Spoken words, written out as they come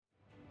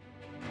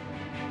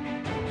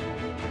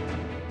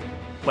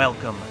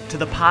Welcome to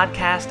the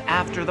podcast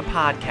after the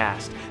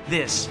podcast.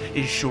 This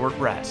is Short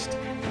Rest.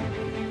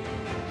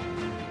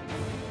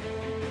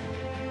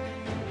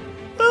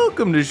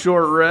 Welcome to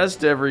Short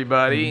Rest,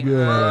 everybody. I'm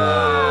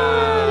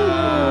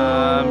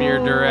your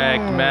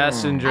direct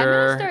messenger. I'm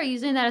gonna start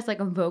using that as like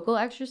a vocal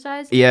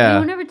exercise. Yeah.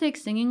 Anyone ever take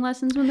singing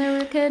lessons when they were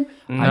a kid?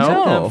 No. I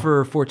took them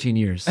for 14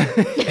 years.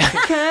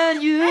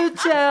 Can you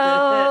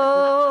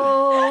tell?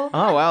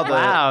 Oh, wow.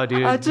 Wow,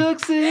 dude. I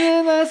took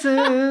singing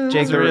lessons.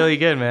 Jake's really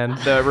good, man.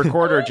 The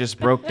recorder just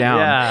broke down.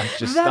 Yeah.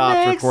 Just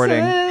stopped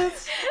recording.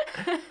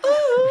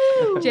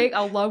 Jake, I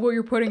love what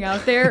you're putting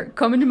out there.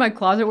 Come into my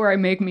closet where I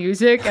make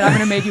music, and I'm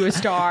gonna make you a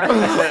star.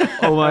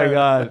 Oh my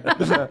God.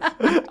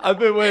 I've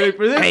been waiting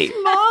for this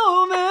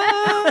moment.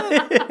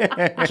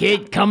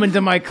 Kid, come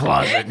into my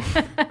closet.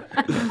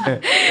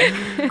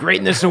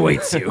 Greatness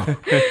awaits you.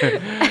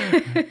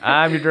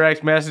 I'm your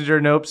direct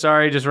messenger. Nope,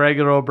 sorry, just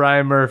regular old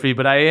Brian Murphy.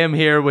 But I am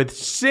here with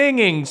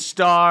singing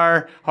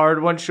star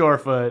Hard One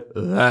Shorefoot.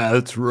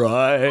 That's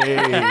right.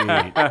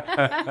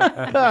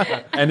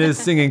 And his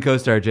singing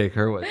co-star, Jake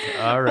Hurwitz.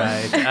 All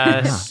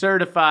right.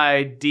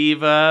 Certified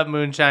diva,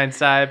 Moonshine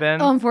Sybin.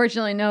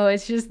 Unfortunately, no.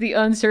 It's just the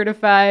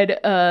uncertified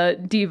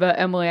diva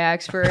Emily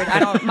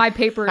Axford. My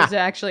paper is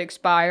actually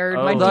expired.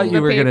 My I thought diva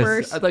you were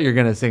papers. I thought you were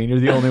gonna sing. You're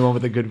the only one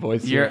with a good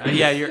voice. You're.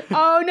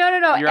 Oh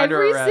no! You're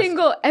under arrest.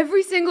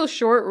 Every single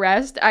short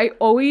rest, it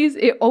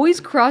always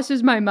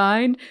crosses my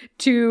mind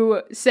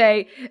to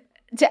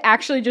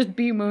actually just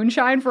be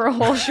Moonshine for a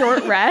whole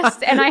short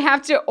rest, and I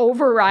have to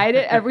override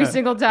it every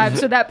single time.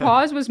 So that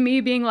pause was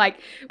me being like,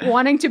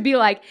 wanting to be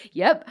like,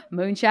 yep,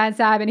 Moonshine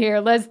Simon here,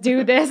 let's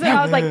do this. And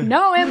I was like,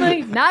 no,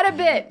 Emily, not a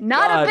bit.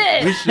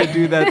 We should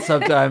do that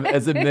sometime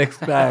as a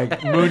mixed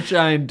bag.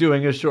 Moonshine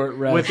doing a short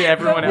rest. With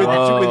everyone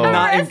else. With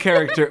not in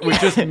character. With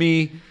just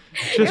me.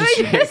 It would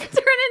just turn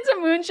into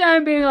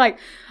Moonshine being like,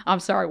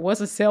 I'm sorry,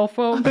 what's a cell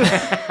phone?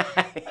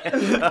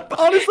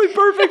 Honestly,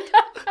 perfect.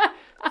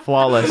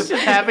 Flawless.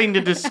 Just having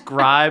to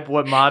describe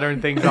what modern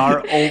things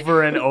are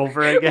over and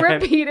over again.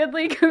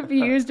 Repeatedly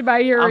confused by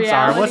your I'm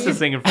reality. sorry, what's this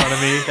thing in front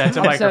of me? That's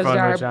a I'm so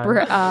microphone,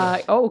 sorry.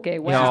 Moonshine. Okay,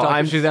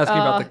 well. She's asking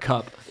about the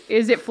cup.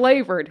 Is it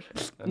flavored?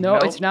 No,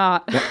 Nope. it's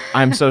not.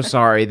 I'm so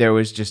sorry. There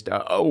was just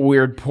a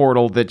weird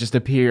portal that just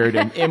appeared,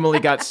 and Emily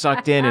got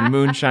sucked in, and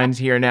Moonshine's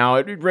here now.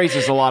 It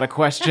raises a lot of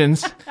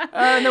questions.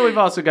 And then we've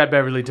also got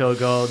Beverly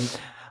Togold.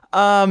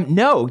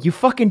 No, you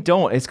fucking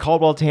don't. It's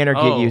Caldwell Tanner.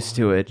 Get used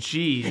to it.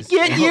 Jeez.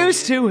 Get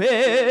used to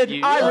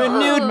it. I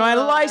renewed my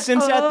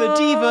license at the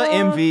Diva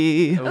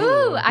MV.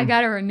 Ooh, I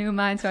gotta renew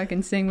mine so I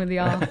can sing with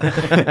y'all.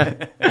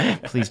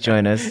 Please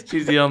join us.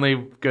 She's the only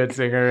good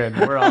singer, and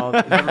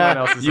everyone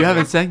else is You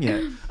haven't sang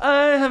yet.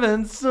 I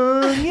haven't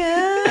sung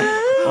yet.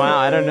 Wow,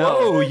 I don't know.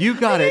 Oh, you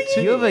got it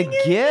too. You have a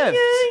gift.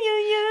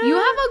 You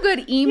have a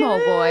good emo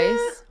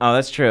voice. Oh,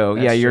 that's true.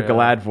 That's Yeah, your true.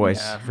 Glad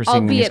voice for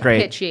singing is Albeit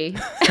great. pitchy.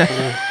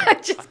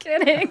 Just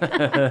kidding.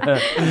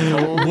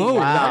 Whoa,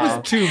 that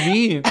was too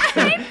mean.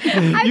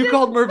 You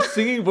called Murph's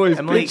singing voice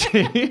Emily,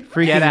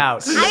 bitchy. get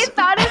out. I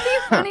thought it'd be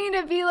funny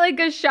to be like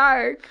a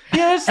shark.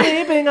 You're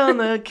sleeping on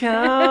the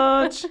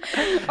couch.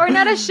 Or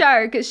not a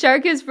shark.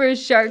 Shark is for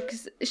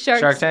sharks.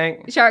 Shark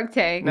Tank? Shark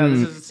Tank. No,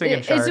 this is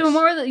singing sharks. It's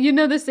more,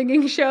 the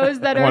singing shows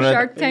that are One of-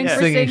 Shark Tank yeah.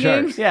 for Singing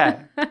singing. sharks.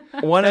 Yeah.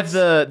 One of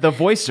the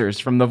voicers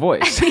from The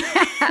Voice.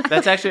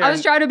 That's actually I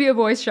was trying to be a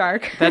voice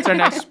shark. that's our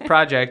next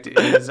project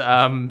is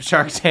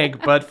Shark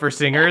Tank, but for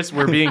singers.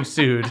 We're being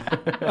sued.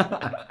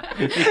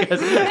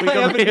 Because I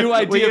have a new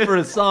idea for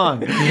a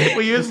song.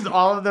 we used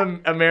all of the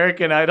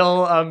American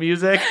Idol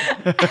music.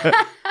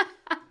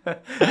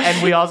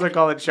 And we also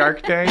call it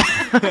Shark Tank.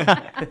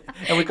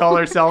 And we call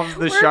ourselves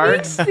the We're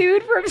Sharks. being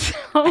sued from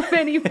so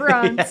many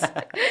fronts.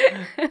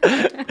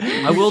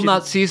 I will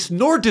not cease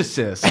nor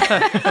desist.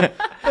 I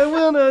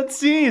will not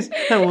cease.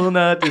 I will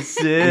not We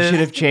desist. should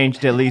have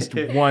changed at least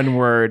one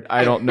word.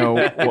 I don't know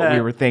what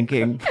we were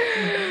thinking.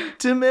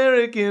 To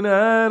American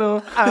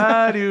Idol,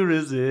 I do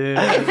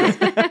resist.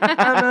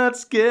 I'm not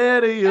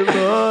scared of your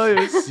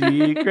lawyer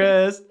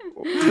secrets.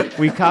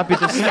 We copied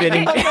the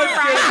spinning.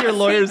 Your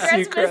lawyer's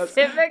Secret secrets.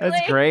 specifically.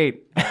 That's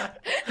great.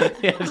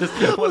 Yeah,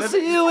 just We'll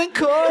see you in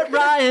court,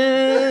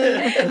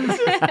 Ryan.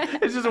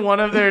 it's just one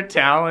of their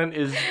talent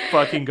is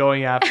fucking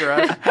going after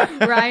us.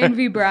 Ryan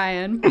v.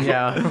 Brian.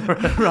 Yeah.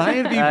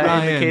 Ryan v. In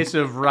Brian. the case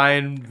of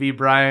Ryan v.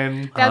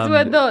 Brian.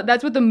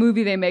 That's what the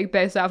movie they make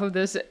based off of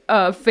this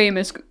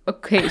famous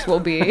case will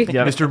be.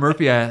 Yeah. Mr.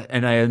 Murphy,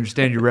 and I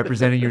understand you're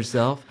representing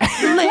yourself.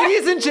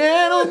 Ladies and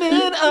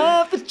gentlemen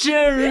of the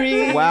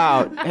jury.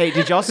 Wow. Hey,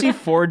 did y'all see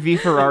Ford v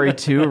Ferrari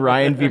 2,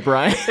 Ryan v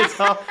Brian?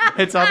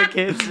 It's all the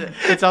kids.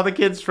 It's all the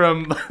kids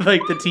from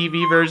like the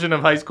TV version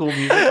of High School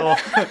Musical.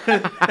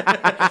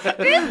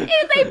 This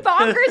is a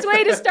bonkers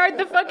way to start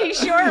the fucking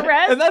short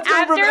rest. And that's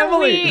coming from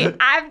Emily.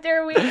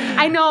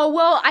 I know.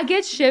 Well, I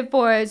get shit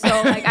for it, so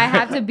like I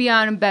have to be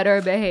on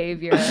better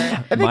behavior.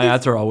 My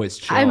odds are always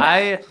chill.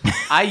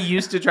 I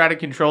used to try to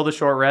control the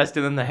short rest,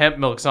 and then the hemp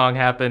milk song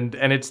happened,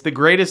 and it's the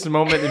greatest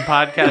moment in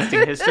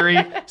podcasting history.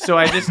 So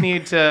I just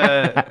need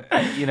to,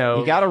 You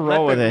gotta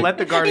roll with it. Let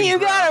the garden You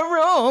grow. gotta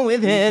roll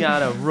with You it.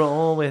 gotta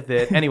roll with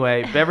it.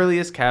 Anyway, Beverly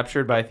is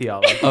captured by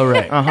Theala. Oh,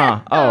 right.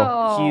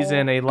 Oh. He's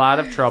in a lot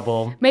of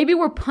trouble. Maybe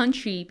we're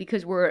punchy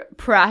because we're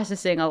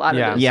processing a lot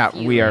Yeah. of those Yeah,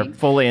 we are feelings.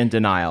 fully in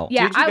denial.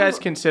 Yeah, Did you guys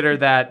consider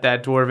that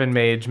dwarven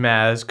mage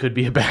Maz could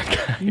be a bad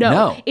guy?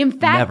 No, In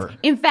never.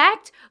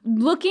 fact,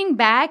 looking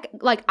back,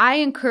 like I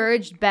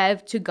encouraged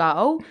Bev to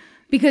go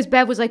because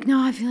Bev was like,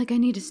 "No, I feel like I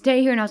need to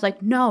stay here," and I was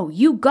like, "No,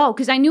 you go,"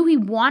 because I knew he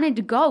wanted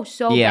to go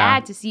so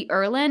bad to see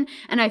Erlen,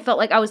 and I felt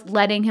like I was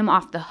letting him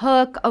off the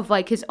hook of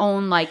like his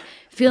own like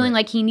feeling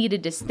like he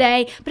needed to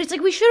stay. But it's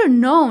like we should have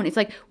known. It's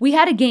like we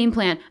had a game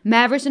plan.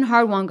 Mavericks and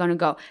Hardwon gonna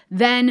go.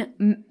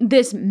 Then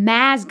this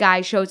Maz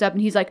guy shows up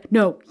and he's like,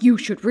 "No, you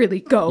should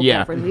really go,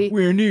 Beverly."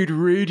 We need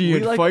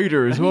radiant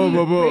fighters.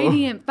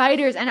 Radiant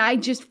fighters, and I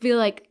just feel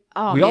like,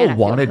 oh, We man, all I feel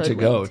wanted to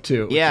go hoodwinked.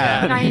 too.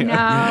 Yeah. I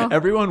know.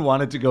 Everyone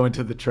wanted to go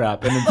into the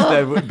trap, and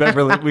instead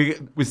Beverly,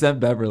 we sent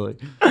Beverly.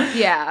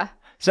 Yeah.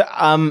 So,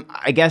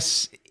 I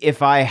guess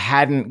if I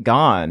hadn't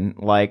gone,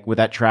 like, would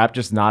that trap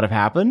just not have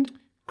happened?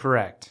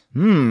 Correct.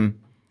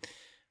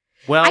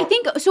 Well, I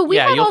think so. We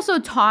yeah, had you'll- also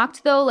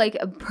talked though, like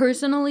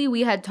personally,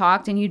 we had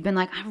talked, and you'd been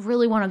like, "I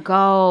really want to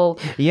go."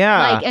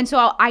 Yeah. Like, and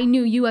so I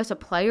knew you as a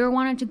player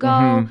wanted to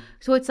go.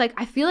 So it's like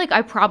I feel like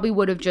I probably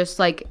would have just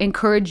like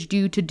encouraged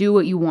you to do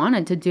what you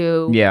wanted to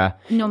do. Yeah.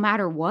 No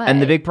matter what.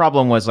 And the big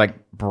problem was, like,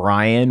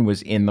 Brian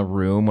was in the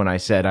room when I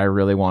said I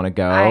really want to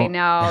go. I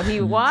know he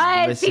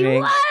was. He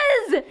Listening.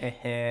 was.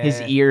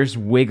 His ears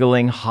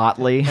wiggling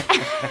hotly.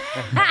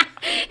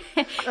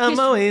 I'm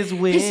always His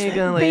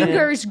wiggling.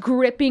 fingers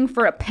gripping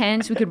for a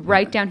pen so we could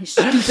write down his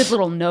stupid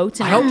little notes.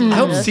 And I hope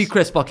ideas.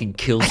 Seacrest fucking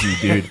kills you,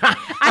 dude.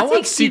 I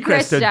want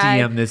Seacrest to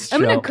DM this show.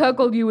 I'm gonna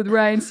cuckold you with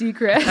Ryan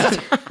Seacrest.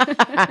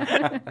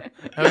 That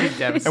would be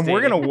devastating. And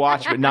we're going to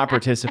watch but not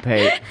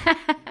participate.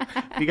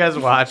 You guys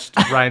watched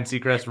Ryan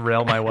Seacrest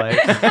rail my wife?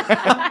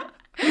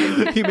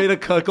 He made a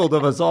cuckold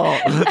of us all.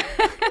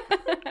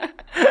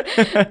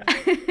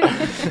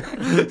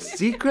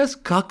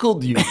 Seacrest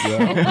cuckolded you,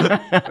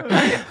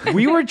 bro.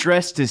 We were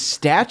dressed as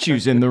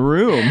statues in the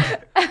room.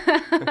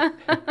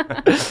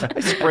 I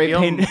spray I feel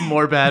paint.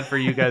 more bad for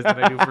you guys than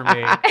I do for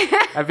me.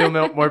 I feel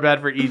more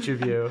bad for each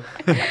of you.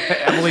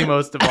 Emily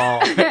most of all.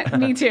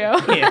 Me too.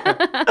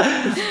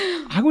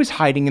 I was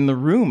hiding in the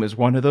room as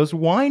one of those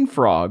wine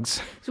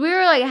frogs. So we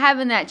were like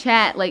having that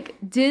chat. Like,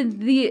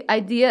 did the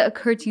idea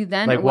occur to you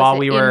then? Like or was while it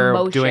we in were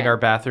motion? doing our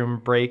bathroom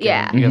break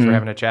Yeah. and you guys were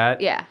having a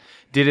chat? Yeah.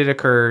 Did it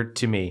occur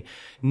to me?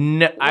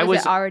 No, I Was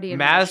was it already in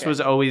Maz motion?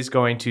 was always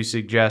going to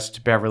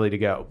suggest Beverly to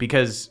go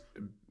because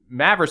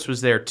Mavris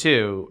was there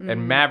too, Mm-hmm.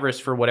 and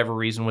Mavris for whatever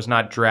reason was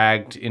not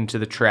dragged into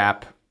the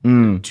trap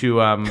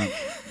to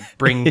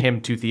bring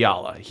him to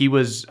Theala. He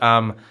was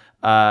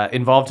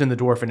involved in the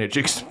dwarfenage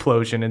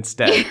explosion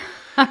instead.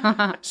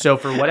 So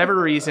for whatever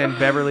reason,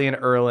 Beverly and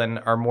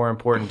Erlen are more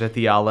important to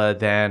Theala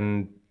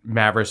than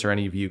Mavris or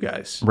any of you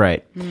guys.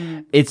 Right.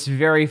 It's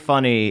very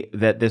funny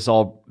that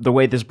the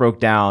way this broke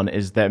down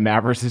is that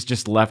Mavris is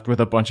just left with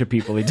a bunch of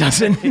people he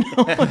doesn't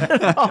know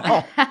at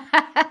all.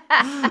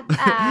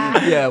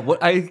 Yeah, what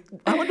I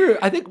wonder.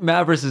 I think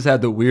Mavris has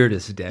had the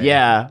weirdest day.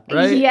 Yeah.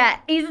 Right? Yeah,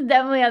 he's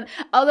definitely on.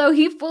 Although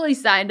he fully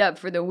signed up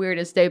for the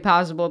weirdest day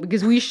possible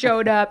because we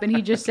showed up and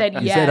he just said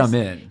yes. said, "I'm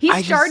in." He I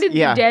just- started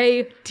yeah. the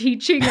day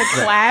teaching a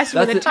class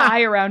with a That's it.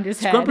 tie around his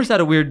head. Scrumper's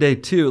had a weird day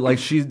too. Like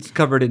she's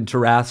covered in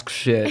Tarask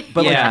shit,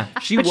 but Yeah.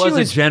 like she But was she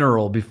was- a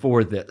general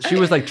before this. She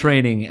was like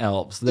training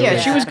elves. There Yeah,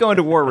 was- she was going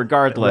to war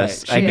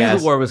regardless, She I knew guess.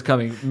 the war was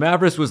coming.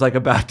 Mavris was like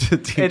about to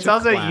teach. It's a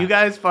also, class. you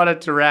guys fought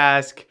at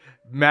Tarask.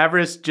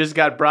 Mavris just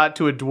got brought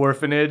to a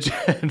dwarfenage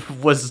and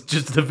was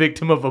just the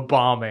victim of a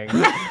bombing.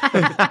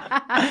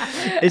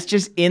 It's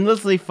just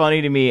endlessly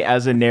funny to me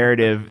as a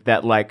narrative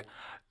that, like,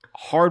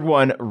 Hard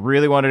One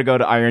really wanted to go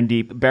to Iron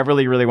Deep.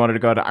 Beverly really wanted to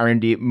go to Iron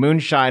Deep.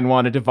 Moonshine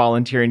wanted to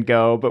volunteer and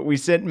go, but we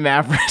sent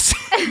Mavris.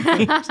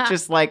 He's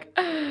just like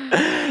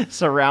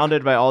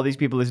surrounded by all these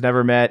people he's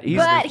never met.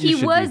 But he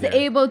should be was there.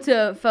 able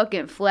to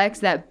fucking flex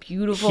that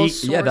beautiful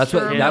Yeah, that's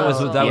what sorcerer that was.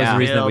 muscle. That was Yeah. the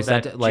reason that we Build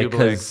sent that it, like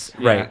because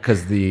Jubilix. right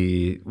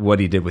because what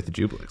he did with the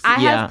Jubilix.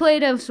 I Yeah. have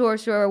played a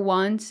sorcerer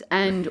once,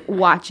 and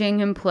watching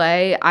him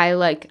play, I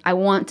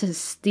want to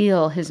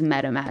steal his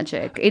meta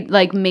magic. It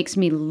like makes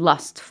me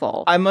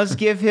lustful. I must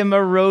give him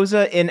a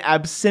Rosa in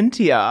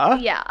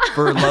Absentia. Yeah.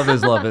 For love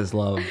is love is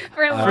love.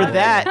 For For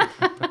that,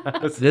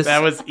 This-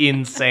 That was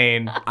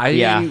insane.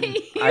 Yeah.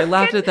 I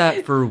laughed at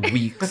that for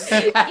weeks.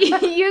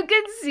 You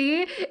could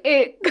see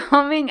it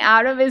coming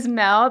out of his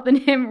mouth and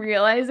him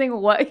realizing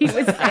what he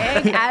was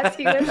saying as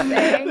he was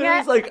saying It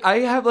was it. like I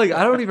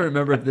don't even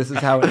remember if this is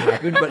how it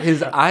happened, but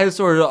his eyes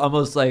sort of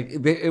almost like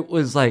it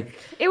was like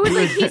It was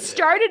like he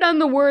started on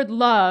the word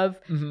love,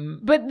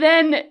 but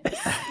then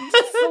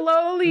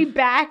slowly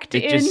backed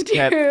It just into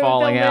kept the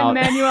falling out.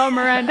 Lin-Manuel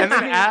Miranda And then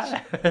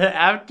speech.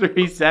 after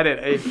he said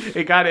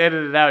it got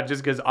edited out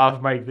just because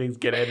off mic things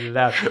get edited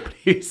out. But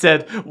he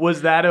said,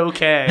 "Was that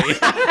okay?"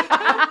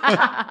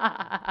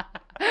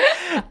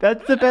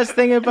 That's the best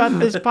thing about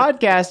this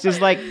podcast is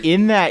like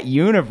in that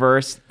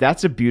universe,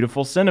 that's a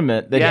beautiful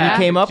sentiment that he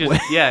came up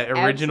with. Yeah,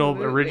 original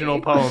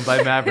poem by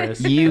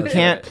Mavris. You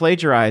can't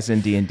plagiarize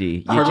in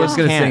D&D. You We're just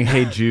going to sing can't.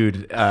 Hey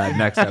Jude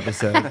next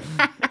episode.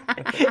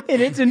 In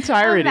its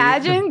entirety.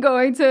 Imagine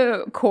going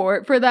to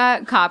court for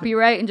that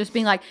copyright and just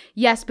being like,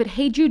 yes, but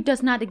Hey Jude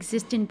does not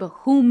exist in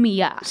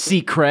Bohemia.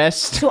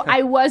 Seacrest. So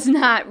I was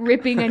not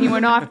ripping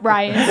anyone off,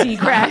 Brian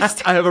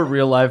Seacrest. I have a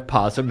real live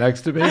possum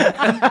next to me.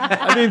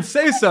 I mean,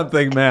 say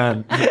something,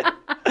 man.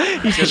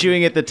 He's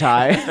chewing at the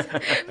tie.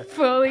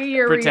 Fully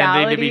your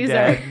Pretending to be realities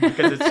dead are...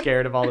 because it's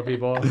scared of all the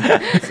people.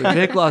 So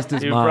Nick lost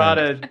his You mind. brought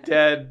a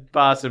dead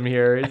possum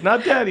here. He's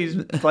not dead.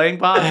 He's playing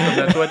possum.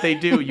 That's what they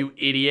do, you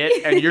idiot.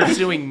 And you're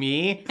suing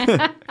me?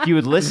 If you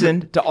would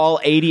listen to all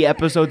 80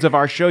 episodes of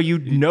our show,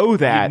 you'd know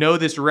that. You know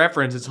this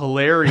reference. It's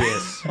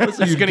hilarious. It's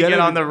going to get get it.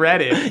 on the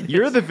Reddit.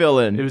 You're the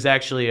villain. It was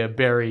actually a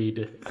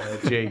buried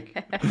Jake.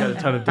 Got a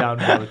ton of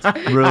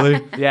downvotes.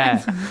 Really?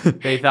 Yeah.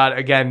 They thought,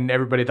 again,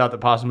 everybody thought the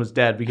possum was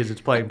dead because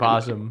it's playing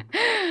possum.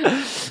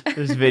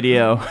 This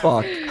video.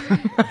 Fuck.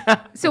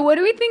 So what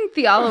do we think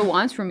Theala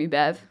wants from you,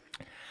 Bev?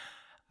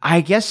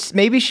 I guess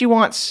maybe she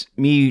wants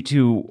me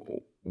to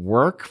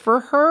work for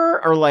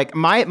her, or like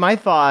my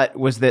thought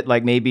was that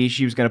like maybe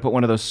she was going to put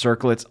one of those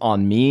circlets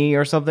on me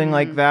or something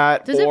like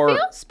that. Does or it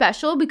feel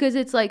special? Because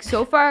it's like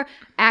so far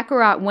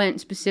Akarat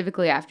went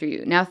specifically after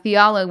you. Now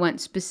Theala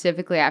went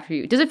specifically after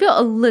you. Does it feel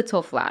a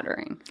little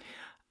flattering?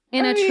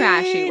 In a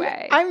trashy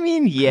way. I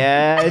mean,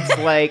 yeah, it's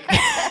like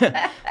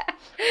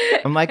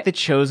I'm like the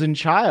chosen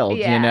child,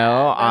 Yeah, you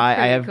know. that's I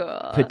pretty have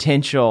cool.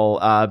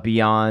 potential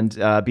beyond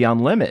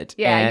limit.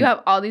 Yeah, and you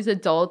have all these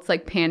adults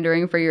like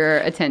pandering for your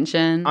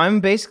attention. I'm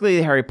basically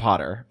Harry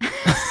Potter.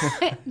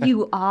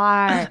 You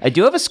are. I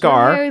do have a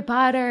scar. Harry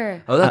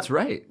Potter. Oh, that's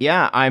right.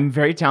 Yeah, I'm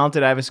very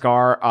talented. I have a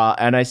scar,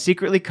 and I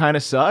secretly kind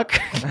of suck.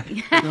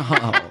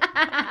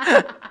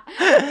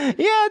 Yeah,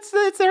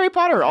 it's Harry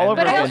Potter all over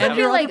But I again. also And feel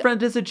your other like-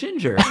 friend is a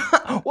ginger.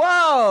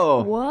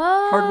 Whoa.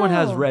 Whoa. Hard one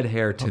has red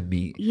hair to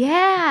meet.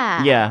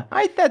 Yeah. Yeah,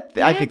 I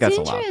think that's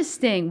allowed.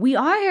 interesting. We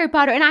are Harry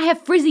Potter, and I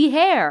have frizzy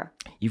hair.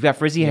 You've got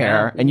frizzy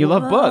hair, and you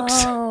love books.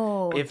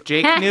 Oh. If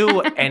Jake knew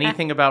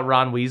anything about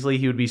Ron Weasley,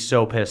 he would be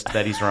so pissed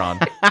that he's Ron.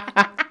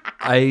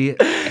 I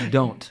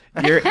don't.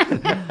 You're,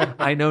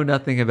 I know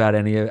nothing about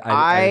any of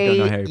I don't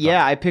know Harry Potter.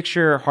 yeah, I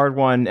picture Hard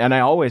One, and I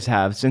always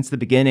have since the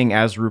beginning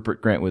as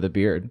Rupert Grint with a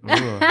beard. Ooh,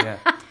 yeah.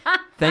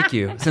 Thank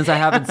you. Since I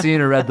haven't seen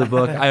or read the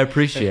book, I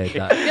appreciate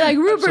that. You're like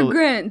Rupert Absolutely.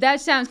 Grint.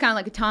 That sounds kind of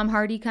like a Tom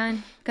Hardy kind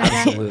of guy.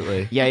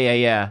 Absolutely.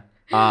 Yeah.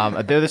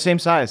 They're the same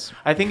size.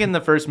 I think in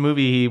the first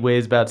movie he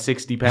weighs about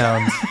 60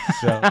 pounds.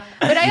 So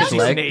But I he's also,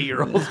 an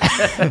 8-year-old.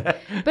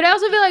 but I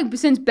also feel like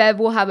since Bev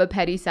will have a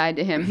petty side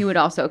to him, he would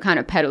also kind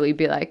of pettily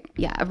be like,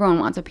 "Yeah, everyone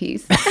wants a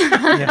piece."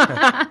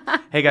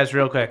 Hey guys,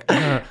 real quick.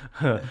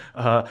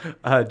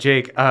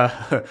 Jake,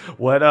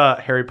 what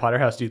Harry Potter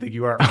house do you think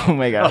you are? Oh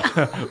my god.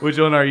 Which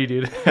one are you,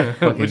 dude?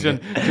 Which one?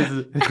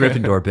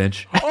 Gryffindor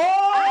bench.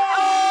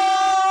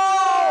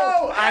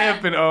 Oh! I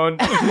have been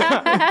owned.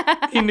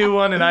 He knew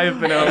one, and I have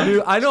been owned.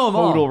 Dude, I know them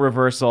all. Total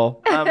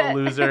reversal. I'm a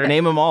loser.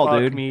 Name 'em all, Fuck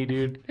dude. me,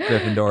 dude.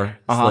 Gryffindor,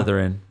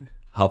 Slytherin,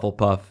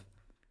 Hufflepuff,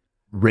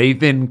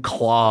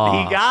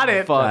 Ravenclaw. He got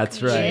it. Fuck.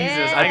 That's right.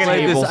 Jesus, I I gotta,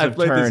 played this- I've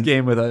played this turned.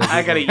 game with us.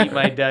 I gotta eat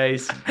my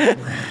dice.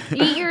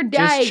 Eat your Just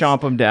dice.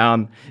 chomp them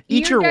down.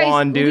 Eat your dice.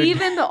 wand, dude.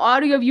 Leave in the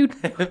audio of you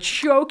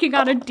choking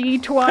on a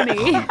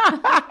D20.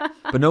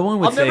 But no one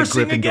would I'll say never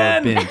sing Gryffindor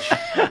again. bench.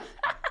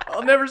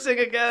 I'll never sing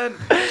again.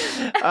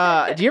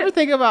 Do you ever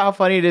think about how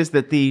funny it is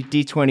that the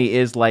D20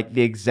 is like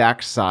the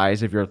exact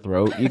size of your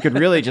throat? You could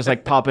really just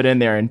like pop it in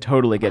there and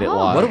totally get it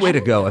lodged. What a way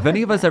to go. If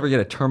any of us ever get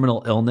a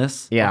terminal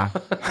illness, Yeah.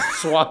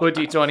 Swallow a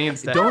D20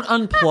 instead. don't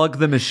unplug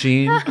the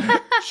machine.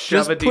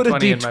 shove Just put a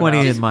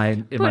D20 in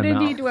my Put my a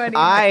mouth. D20.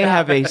 I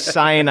have a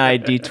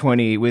cyanide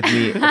D20 with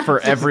me for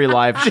every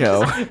live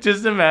show.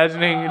 Just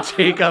imagining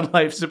Jake on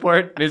life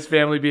support and his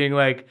family being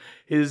like,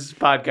 his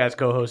podcast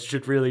co-host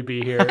should really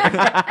be here.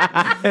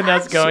 And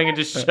us going and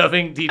just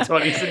shoving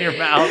D20s in your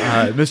mouth.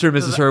 Mr. and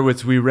Mrs.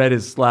 Hurwitz, we read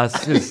his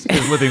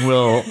living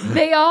will.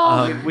 They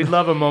all We'd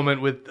love a moment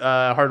with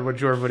Hardwood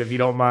Shorefoot if you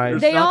don't mind.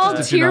 they all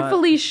Just do not-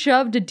 tearfully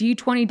shoved a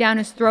D20 down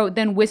his throat,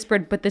 then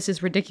whispered, "But this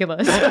is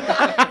ridiculous."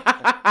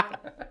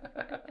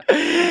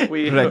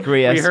 We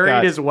Great hurried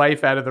Scott. his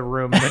wife out of the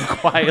room and then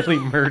quietly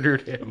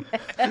murdered him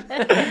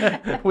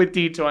with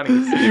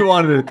D20s. You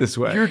wanted it this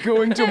way. You're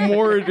going to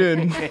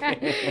Moradin.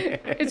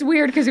 It's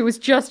weird because it was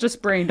just a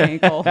sprained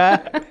ankle.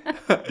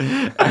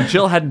 Oh,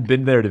 Jill hadn't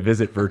been there to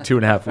visit for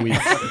 2.5 weeks.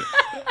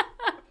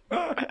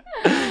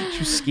 She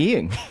was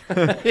skiing.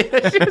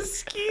 Just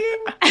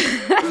skiing.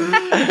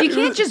 You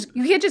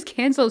can't just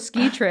cancel a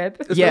ski trip.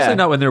 Especially Yeah.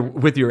 not when they're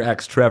with your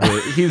ex, Trevor.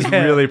 He's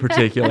really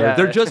particular. Yeah.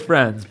 They're just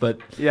friends, but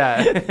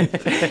Yeah.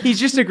 He's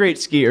just a great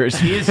skier.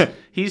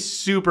 He's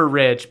super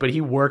rich, but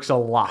he works a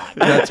lot.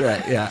 that's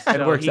right. Yeah, it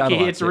So works out a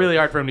lot. it's too. really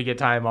hard for him to get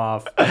time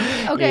off.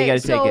 Okay, gotta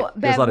take so it.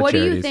 There's a lot Bev, of what do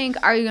you charities. think?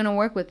 Are you going to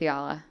work with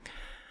Theala?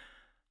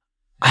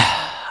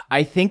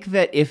 I think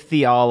that if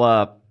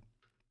Theala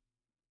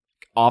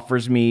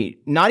offers me,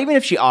 not even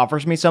if she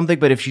offers me something,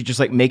 but if she just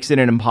like makes it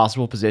an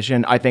impossible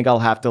position, I think I'll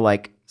have to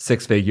like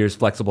 6 figures,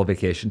 flexible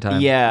vacation time,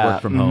 Yeah,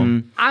 work from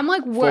home. I'm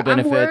like, I'm worried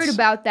benefits.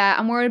 about that.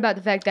 I'm worried about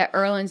the fact that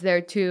Erlen's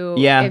there too.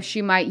 Yeah. If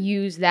she might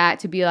use that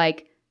to be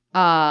like,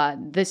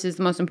 this is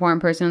the most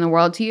important person in the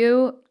world to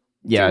you.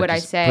 yeah, Do what I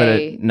just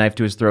say. put a knife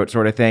to his throat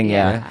sort of thing.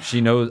 Yeah. Yeah, she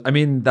knows. I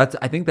mean, I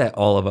think that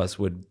all of us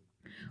would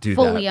do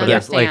Fully that. But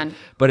it's understand.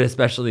 but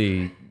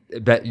especially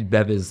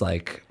Bev is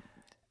like,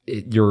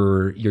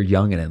 you're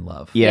young and in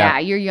love. Yeah.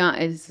 You're young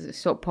is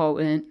so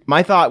potent.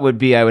 My thought would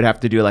be I would have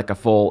to do like a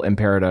full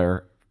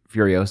Imperator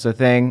Furiosa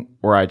thing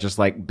where I just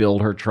like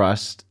build her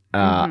trust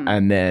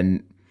and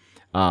then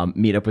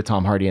meet up with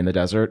Tom Hardy in the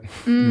desert.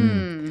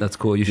 That's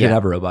cool. You should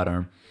have a robot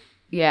arm.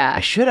 Yeah. I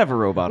should have a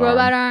robot arm.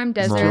 Robot arm,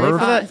 desert.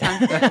 Robot.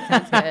 Sounds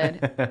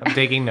good. I'm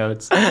taking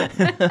notes.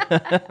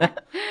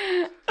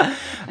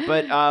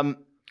 But I'm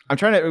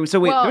trying to. So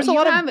wait, Well, there's a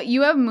lot of.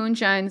 you have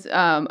Moonshine's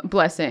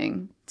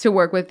blessing to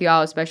work with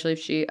y'all, especially if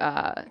she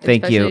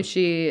Thank you. if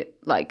she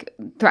like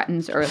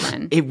threatens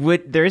Erlen. It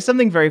would. There is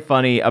something very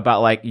funny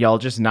about like y'all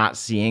just not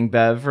seeing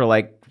Bev for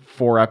like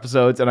 4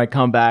 episodes, and I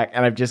come back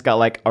and I've just got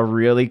like a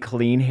really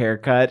clean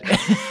haircut,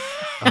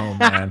 Oh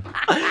man.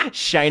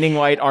 shining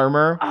white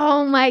armor,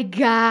 Oh my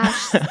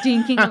gosh,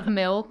 stinking of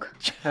milk.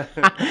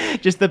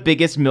 just the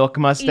biggest milk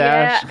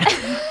mustache.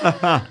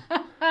 Yeah.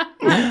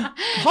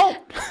 Halt!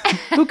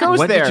 Who goes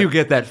When there? did you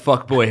get that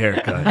fuckboy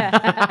haircut?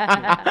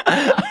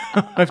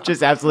 I've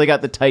just absolutely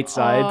got the tight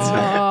sides.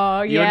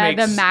 Oh You would yeah, make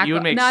the s- Mac. you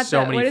would make not so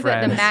the, many what is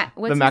friends. it?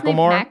 What's The his name?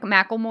 Macklemore?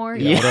 Macklemore.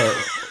 Yeah.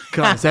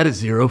 God, is that a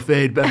zero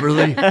fade,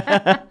 Beverly?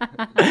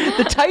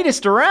 The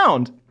tightest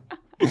around.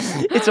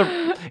 It's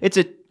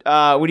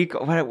a what do you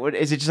call what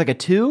is it, just like a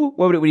 2?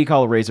 What do you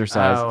call a razor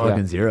size? Oh,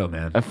 Fucking zero,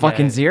 man. A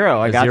fucking 0.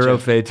 I A got zero you.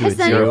 fade to Has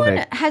a zero anyone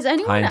fade. has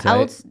anyone High and tight.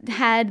 else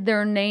had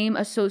their name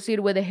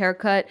associated with a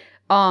haircut?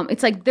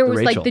 It's like there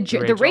was like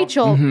Rachel. the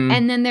Rachel,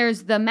 and then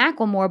there's the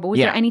Macklemore. But was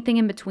Yeah. there anything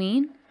in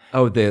between?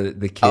 Oh, the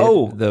kid.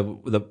 Oh.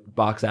 The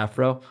box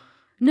afro.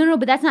 No,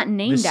 but that's not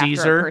named The after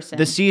Caesar? a person.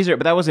 The Caesar,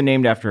 but that wasn't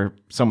named after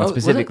someone Oh, was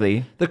it?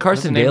 specifically. The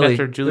Carson named Daly.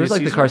 after There Julius was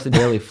like the Caesar? Carson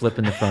Daly flip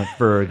in the front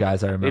for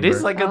guys. I remember. It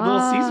is like a little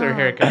Caesar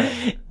haircut.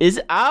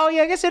 Oh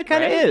yeah, I guess it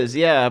kind of Right? is.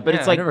 Yeah, but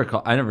it's Yeah.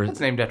 like I never. It's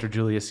named after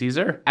Julius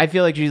Caesar. I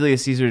feel like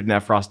Julius Caesar didn't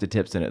have frosted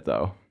tips in it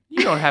though.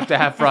 You don't have to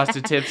have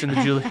frosted tips in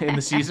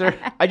the Caesar.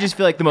 I just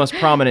feel like the most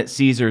prominent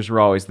Caesars were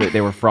always that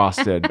they were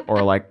frosted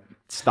or like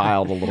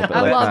styled a little bit.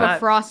 I like love that. a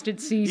frosted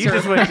You Caesar.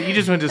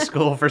 just went to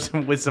school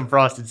with some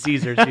frosted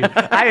Caesars. Dude.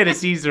 I had a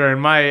Caesar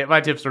and my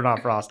tips were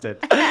not frosted.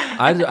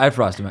 I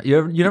frosted my.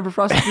 You never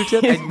frosted your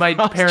tips? My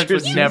parents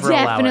would You never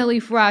allow it. definitely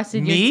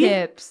frosted Me? your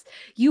tips.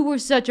 You were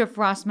such a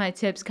frost my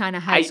tips kind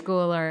of high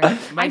schooler.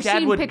 My I've dad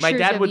seen would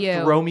pictures of you.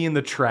 throw me in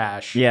the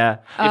trash. Yeah.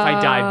 If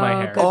I dyed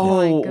my hair. good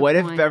point, good What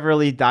if point.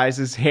 Beverly dyes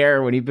his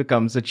hair when he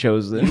becomes a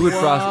chosen? You would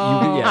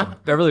frost. Yeah,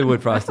 Beverly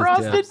would frost his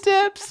Frosted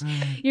tips. tips.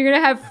 You're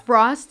gonna have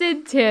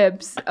frosted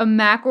tips, a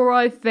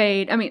McElroy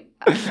fade. I mean,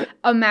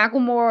 a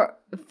Macklemore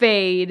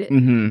fade,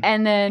 Mm-hmm.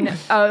 and then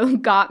a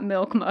got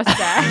milk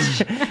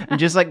mustache,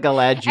 Just like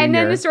Galad Jr. and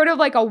then sort of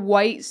like a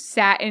white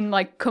satin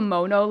like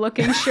kimono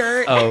looking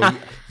shirt. Oh,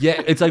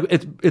 yeah. It's like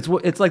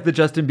it's like the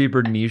Justin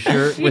Bieber knee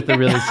shirt with the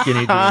really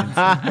skinny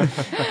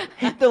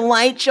jeans. The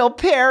light shall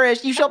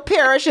perish. You shall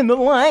perish in the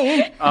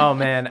light. Oh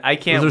man, I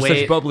can't Those are wait.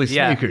 such bubbly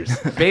Yeah. sneakers.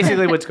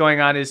 Basically, what's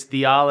going on is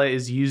Theala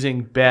is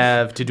using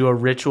Bev to do a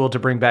ritual to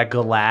bring back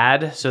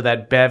Galad, so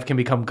that Bev can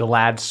become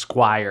Galad's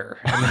squire,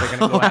 and then they're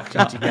gonna go after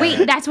him together.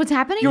 Wait, that's what's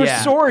happening? Your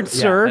sword,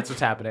 sir. That's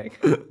what's happening.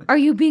 Are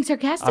you being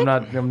sarcastic?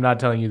 I'm not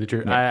telling you the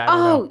truth. I don't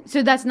know. Oh,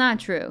 so that's not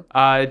true.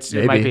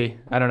 It might Maybe. be.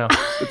 I don't know.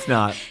 It's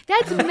not.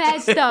 That's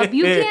messed up.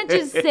 You can't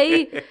just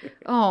say,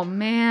 "Oh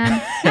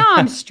man." Now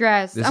I'm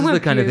stressed. This I'm is gonna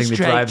the kind of puke. thing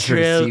that drives her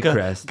to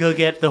Seacrest. Go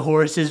get the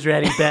horses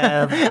ready,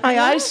 Bev.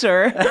 Aye,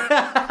 sir.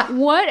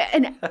 What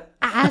an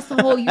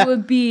asshole you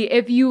would be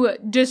if you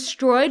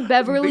destroyed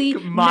Beverly.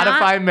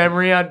 Modify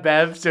memory on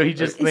Bev so he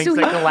just thinks So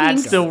that he Galad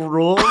thinks- still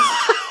rules.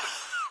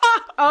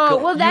 Oh well,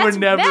 You were that's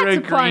never that's a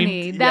green-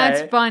 funny. yeah.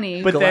 That's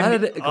funny. But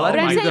Galad- then, Galad- But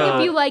I'm my saying God.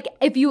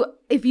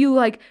 if you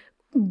like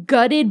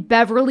gutted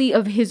Beverly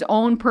of his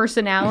own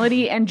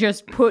personality and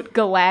just put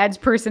Galad's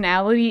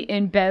personality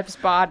in Bev's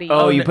body.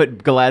 Oh, you put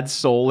Galad's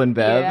soul in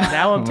Bev? Yeah.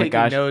 Now I'm Oh my taking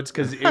gosh. notes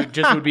because it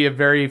just would be a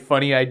very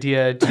funny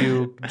idea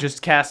to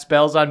just cast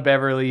spells on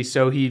Beverly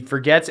so he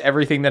forgets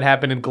everything that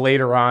happened in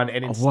Gladeron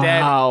and instead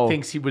Wow.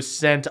 thinks he was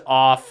sent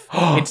off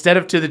instead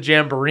of to the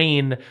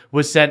Jamboree,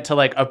 was sent to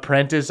like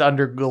apprentice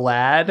under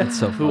Galad,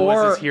 who was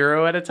Or- his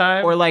hero at a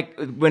time. Or like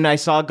when I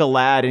saw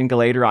Galad in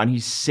Galateron, he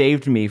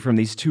saved me from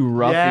these 2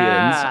 ruffians.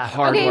 Yeah.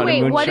 Hard Okay, one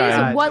wait. and What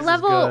Moonshine. what This is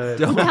level?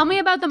 good. Tell me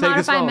about the Take a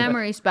modify swallow.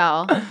 memory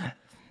spell.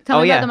 Tell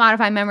Oh, me yeah. about the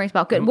modify memory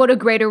spell. Would a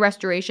greater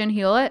restoration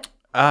heal it?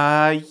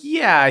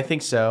 Yeah, I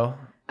think so.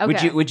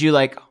 Okay. Would you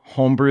like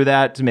homebrew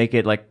that to make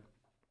it like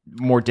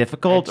more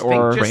difficult I think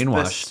or just the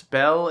brainwashed?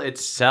 spell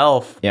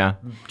itself yeah?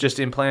 just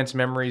implants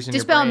memories in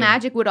Dispel your brain.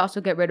 magic would also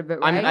get rid of it,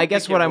 right? I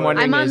guess what I'm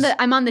wondering is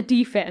I'm on the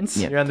defense.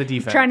 You're on the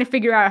defense. Trying to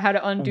figure out how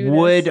to undo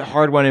would this.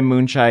 Hard One and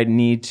Moonshine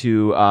need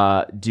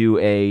to do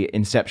a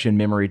Inception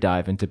memory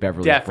dive into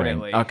Beverly's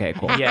Definitely. brain? Okay,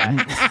 cool.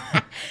 Yeah,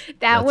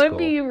 That would cool.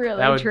 be really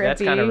that's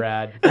trippy. kind of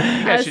rad. You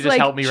guys Us, should just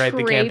help me write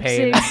the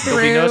campaign. traipsing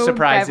There'll be no through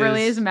surprises.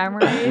 Beverly's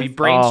memories. We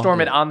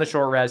brainstorm it on the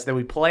short rest, then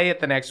we play it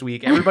the next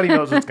week. Everybody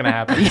knows what's going to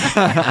happen.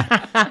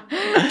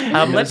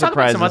 Let's talk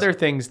about some surprises. other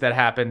things that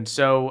happened.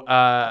 So,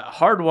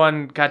 Hard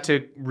One got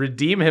to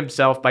redeem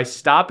himself by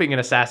stopping an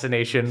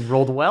assassination.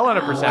 Rolled well on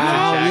a perception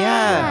check.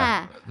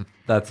 Yeah.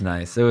 That's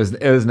nice. It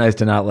was nice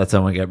to not let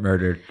someone get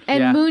murdered. And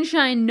Yeah.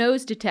 Moonshine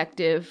Nose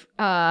Detective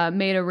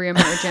made a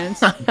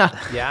reemergence.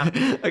 Yeah.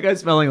 That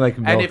guy's smelling like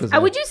milk. if- as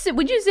well.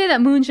 would you say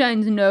that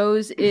Moonshine's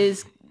nose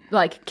is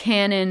like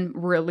canon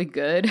really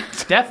good?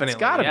 Definitely.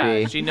 gotta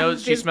be. She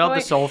knows. She This smelled the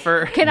point-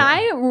 sulfur. Can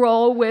I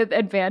roll with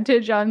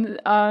advantage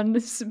on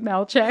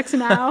smell checks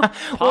now?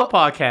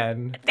 Pawpaw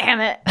can. Damn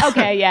it.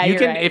 Okay, yeah, You you're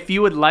can, right. if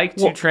you would like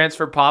to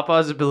transfer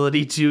Pawpaw's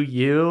ability to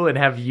you and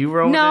have you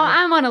roll. No, it.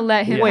 I'm gonna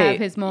let him Wait, have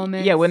his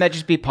moment. Yeah, wouldn't that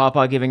just be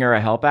Papa giving her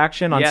a help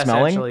action on Yeah,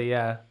 smelling? essentially,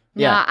 yeah.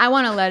 Yeah, I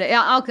want to let it.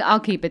 I'll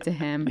keep it to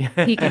him.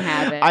 He can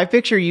have it. I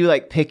picture you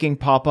like picking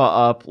Papa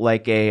up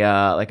like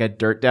a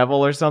dirt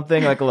devil or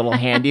something, like a little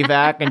handy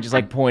vac, and just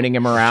like pointing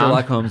him around.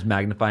 Sherlock Holmes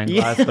magnifying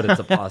glass, but it's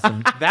a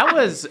possum. That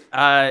was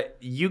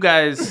you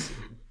guys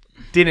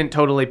didn't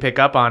totally pick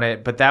up on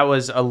it, but that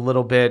was a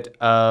little bit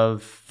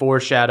of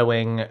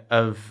foreshadowing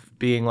of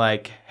being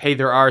like, hey,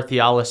 there are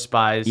Thealis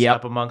spies Yep.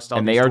 up amongst all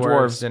And these they are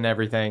dwarves dwarves. and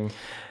everything.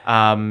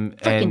 Freaking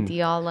And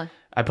Diala.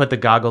 I put the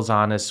goggles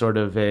on as sort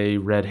of a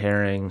red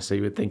herring, so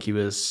you would think he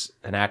was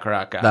an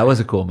Akarat guy. That was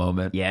a cool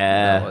moment.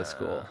 Yeah. That was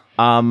cool.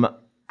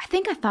 I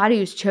think I thought he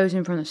was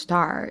chosen from the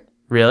start.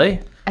 Really?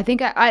 I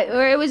think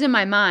or it was in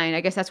my mind.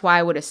 I guess that's why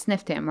I would have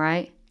sniffed him,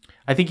 right?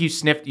 I think you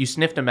sniffed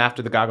him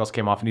after the goggles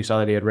came off and you saw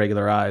that he had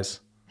regular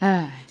eyes.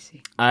 Ah, I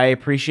see. I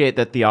appreciate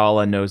that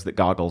Theala knows that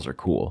goggles are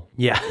cool.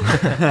 Yeah.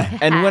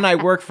 And when I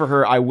work for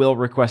her, I will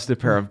request a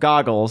pair of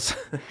goggles.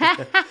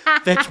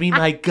 Fetch me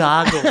my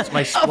goggles,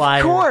 my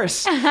squire. Of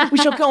course. We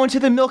shall go into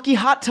the milky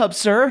hot tub,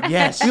 sir.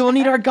 Yes. We will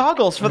need our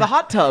goggles for the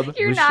hot tub.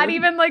 You're not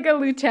even like a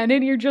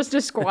lieutenant. You're just a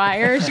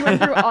squire. She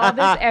went through all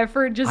this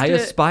effort just I to.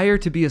 aspire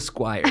to be a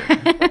squire.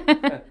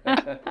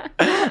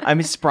 I'm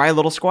a spry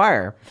little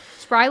squire.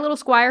 Spry little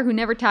squire who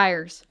never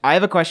tires. I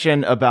have a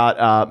question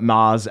about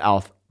Maz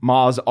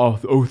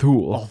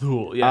Othul.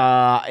 Cool,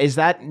 yeah. Is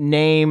that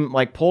name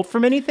like pulled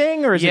from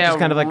anything, or is it just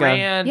kind of like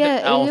Rand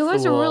Yeah, it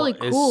was really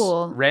Althul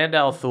cool. Rand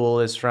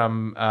Althul is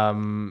from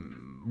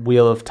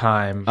Wheel of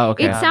Time. Oh,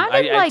 okay. It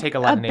sounded I like take a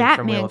lot a of names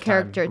from Wheel Batman of Time.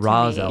 character to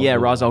Ra's me. al- Yeah,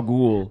 Ra's al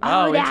Ghul.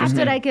 Oh, that's interesting.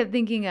 what I kept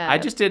thinking of. I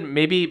just did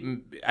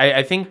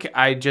I think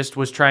I just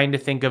was trying to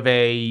think of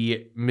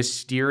a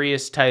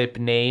mysterious type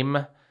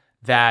name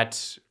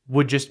that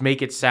would just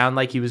make it sound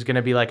like he was going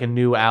to be like a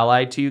new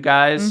ally to you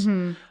guys.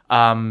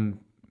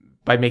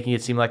 By making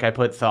it seem like I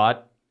put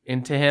thought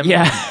into him.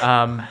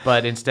 Yeah.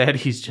 But instead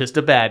he's just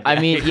a bad guy. I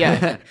mean,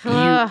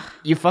 yeah,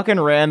 you fucking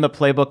ran the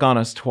playbook on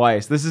us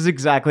twice. This is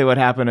exactly what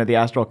happened at the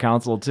Astral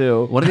Council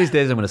too. One of these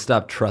days, I'm going to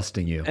stop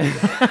trusting you. It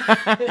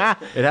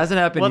hasn't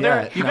happened Well,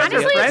 yet. you guys are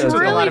Honestly, friends it's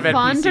with a lot really of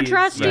fun to NPCs,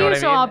 trust you know you, what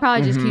I so mean? I'll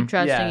probably just keep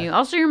trusting Yeah. you.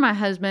 Also, you're my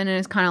husband, and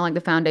it's kind of like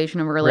the foundation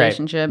of a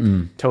relationship.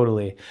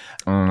 Totally.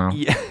 I don't know.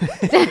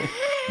 Yeah.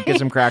 Get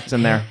some cracks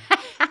in there.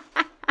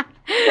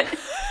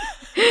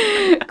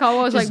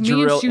 Caldwell was like, Just me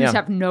and drill- Suze yeah.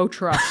 have no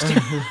trust.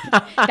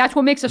 That's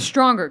what makes us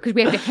stronger, because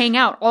we have to hang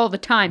out all the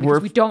time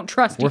because we don't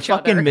trust We're each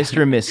fucking other.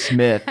 Mr. and Miss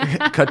Smith.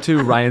 Cut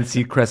to Ryan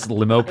Seacrest's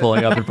limo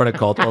pulling up in front of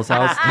Caldwell's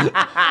house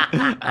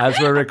as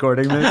we're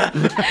recording this.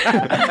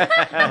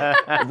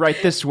 Right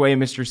this way,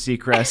 Mr.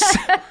 Seacrest.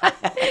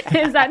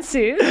 Is that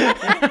Suze?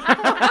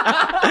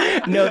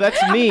 No,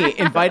 that's me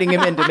inviting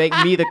him in to make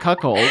me the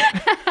cuckold.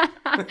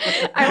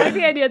 I like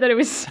the idea that it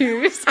was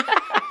Suze.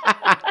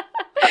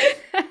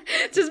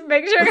 Just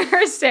picture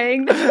her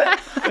saying that.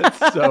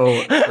 So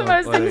The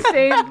most funny.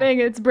 insane thing.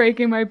 It's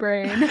breaking my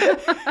brain.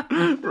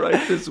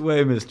 Right this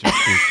way, Mr.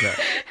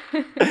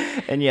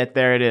 Seacrest. And yet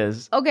there it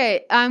is.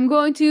 Okay, I'm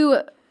going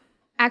to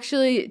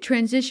actually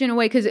transition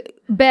away because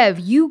Bev,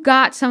 you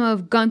got some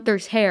of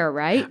Gunther's hair,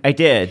 right? I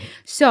did.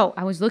 So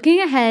I was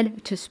looking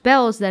ahead to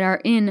spells that are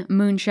in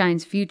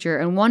Moonshine's future,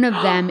 and one of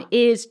them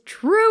is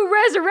True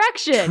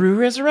Resurrection. True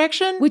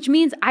resurrection? Which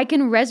means I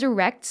can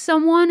resurrect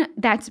someone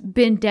that's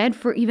been dead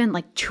for even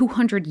like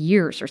 200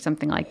 years or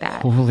something like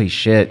that. Holy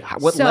shit.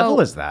 What So-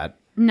 level is that?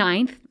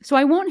 9th. So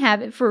I won't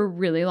have it for a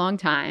really long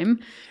time.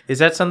 Is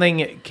that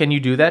something? Can you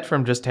do that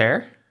from just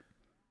hair,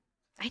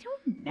 I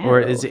don't know. or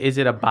is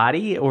it a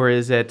body, or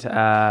is it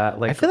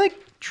like? I feel like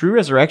true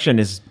resurrection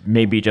is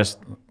maybe just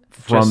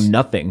from Just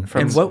nothing.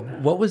 And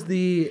what was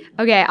the...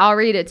 Okay, I'll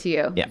read it to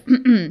you. Yeah.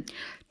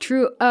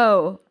 True.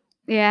 Oh,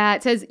 Yeah,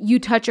 it says you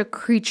touch a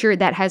creature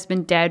that has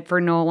been dead for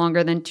no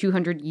longer than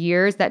 200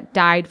 years that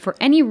died for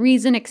any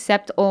reason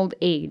except old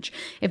age.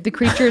 If the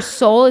creature's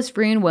soul is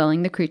free and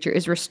willing, the creature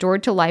is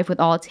restored to life with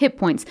all its hit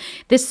points.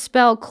 This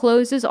spell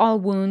closes all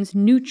wounds,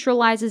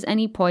 neutralizes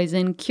any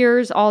poison,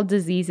 cures all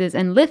diseases,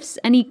 and lifts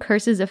any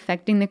curses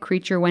affecting the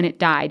creature when it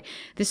died.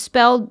 The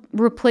spell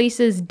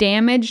replaces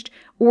damaged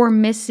or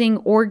missing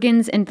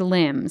organs and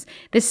limbs.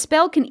 The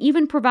spell can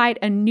even provide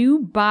a new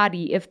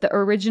body if the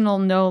original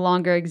no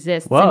longer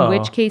exists, Whoa. in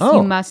which case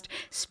you must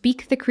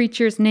speak the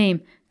creature's name,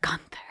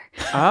 Gunther.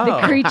 The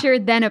creature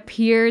then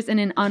appears in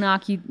an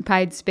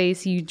unoccupied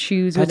space you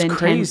choose That's within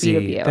crazy.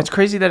 10 feet of you. That's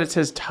crazy that it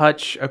says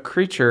touch a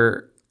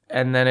creature.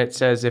 And then it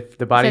says if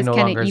the body says, no can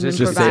it longer even exists,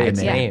 just say its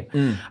provide?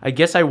 name. I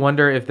guess I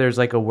wonder if there's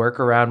like a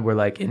workaround where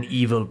like an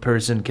evil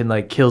person can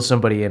like kill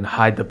somebody and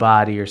hide the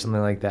body or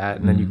something like that,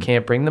 and then you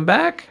can't bring them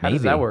back. How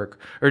does that work?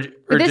 Or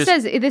But this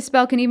just, says this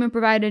spell can even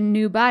provide a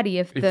new body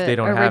if they the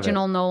don't have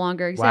original it. no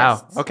longer exists.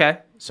 wow. Okay,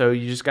 so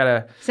you just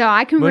gotta. So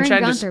I can bring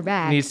Moonshine just Gunther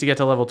back. needs to get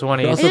to level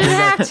 20. Also-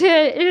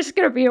 It's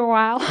going to be a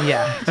while.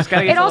 yeah, just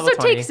gotta get It to also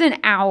level 20. takes an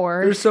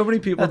hour. There's so many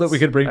people that we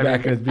could bring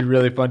back, and it'd be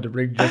really fun to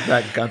bring just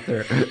back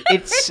Gunther.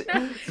 It's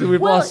So we've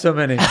Well, lost so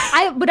many.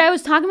 But I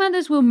was talking about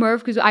this with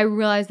Murph because I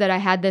realized that I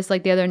had this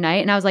like the other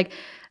night, and I was like,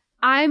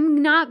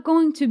 I'm not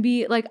going to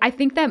be like, I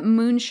think that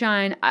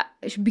Moonshine,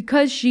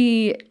 because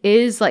she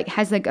is like,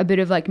 has like a bit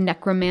of like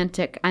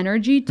necromantic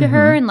energy to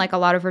her, and like a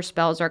lot of her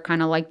spells are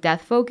kind of like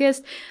death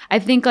focused. I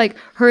think like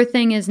her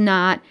thing is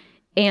not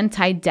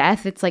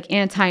anti-death, it's like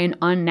anti an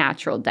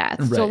unnatural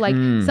death. So like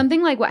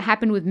something like what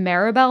happened with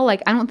Maribel,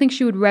 like I don't think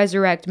she would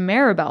resurrect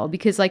Maribel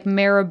because like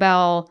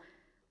Maribel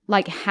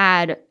like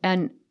had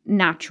an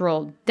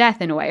natural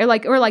death in a way,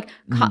 or like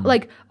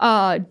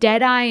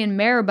Deadeye and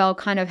Maribel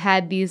kind of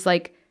had these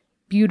like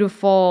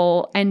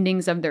beautiful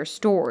endings of their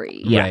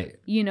story. Yeah. Right.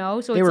 You know,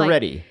 so they it's were like,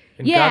 ready.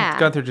 And yeah.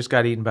 Gunther just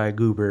got eaten by a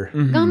goober.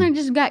 Gunther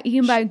just got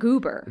eaten by a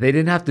goober. They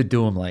didn't have to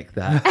do him like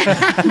that.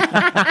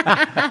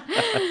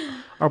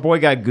 Our boy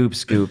got goop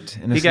scooped.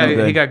 And He it's no got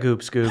good. he got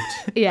goop scooped.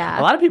 Yeah.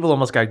 A lot of people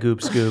almost got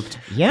goop scooped.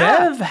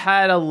 Yeah. Bev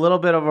had a little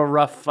bit of a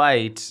rough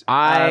fight.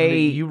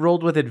 You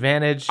rolled with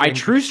advantage. I and-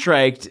 true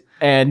striked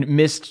and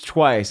missed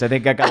twice. I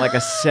think I got like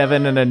a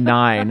 7 and a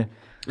 9,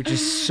 which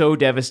is so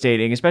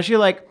devastating. Especially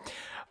like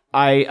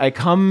I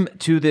come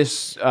to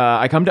this.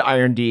 I come to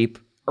Iron Deep.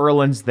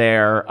 Erlin's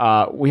there.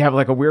 We have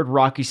like a weird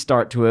rocky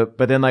start to it,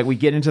 but then like we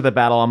get into the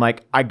battle. I'm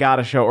like, I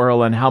gotta show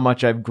Erlin how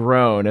much I've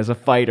grown as a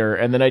fighter,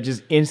 and then I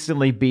just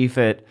instantly beef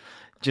it.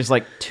 Just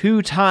like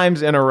 2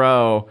 times in a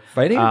row.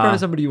 Fighting in front of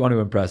somebody you want to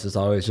impress is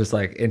always just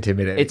like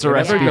intimidating. It's a It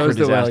recipe never for goes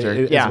the well-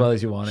 disaster. as Yeah. well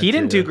as you want it He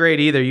didn't to. do great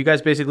either. You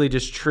guys basically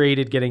just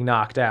traded getting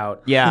knocked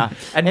out. Yeah.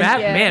 And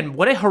man,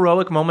 what a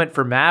heroic moment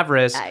for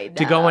Mavris I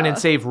to go in know. and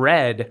save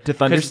Red. To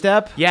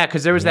Thunderstep? Yeah,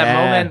 because there was that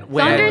Yeah. moment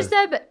when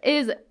Thunderstep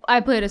is. I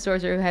played a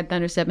sorcerer who had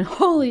Thunderstep, and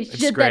holy shit,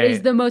 that great.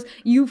 is the most.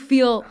 You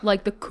feel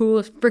like the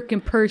coolest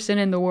freaking person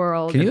in the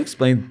world. Can you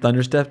explain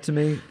Thunderstep to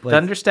me? Like,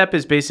 Thunderstep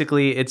is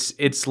basically it's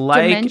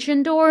like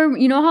Dimension Door.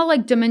 You know how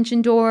like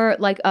Dimension Door,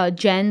 like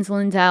Jens,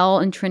 Lindell,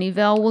 and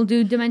Trinivel will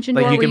do Dimension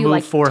Like Door, you where can you move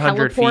like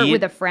 400 teleport feet.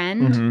 with a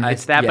friend.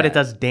 it's that, but yeah. it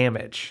does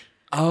damage.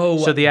 oh,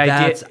 So the idea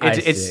that's- I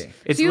it's see.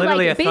 it's So you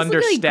literally like a thunder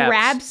basically step.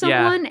 grab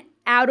someone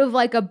out of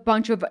like a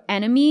bunch of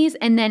enemies,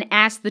 and then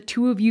ask the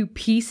two of you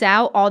peace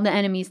out. All the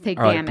enemies take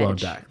All right, blown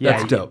damage. back. Yeah,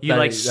 That's dope. You That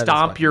like is- that is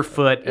stomp fucking your dope.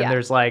 foot, and Yeah.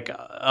 there's like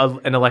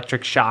an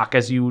electric shock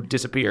as you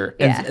disappear.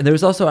 Yeah. And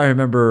there's also, I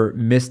remember,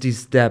 Misty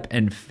Step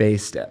and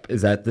Phase Step.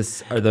 Is that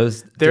this? Are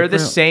those? They're the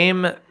different?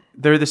 same.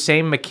 They're the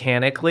same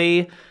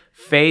mechanically.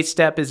 Phase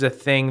Step is a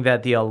thing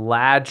that the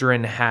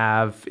Eladrin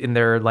have in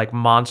their like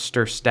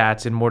monster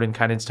stats in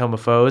Mordenkainen's Tome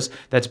of Foes.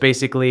 That's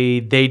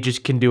basically they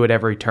just can do it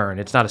every turn.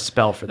 It's not a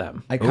spell for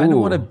them. I kind of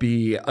Ooh. want to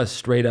be a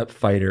straight up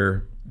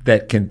fighter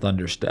that can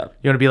Thunderstep.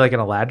 You want to be like an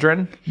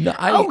Eladrin? No,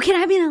 Oh,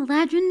 can I be an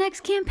Eladrin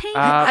next campaign?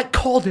 I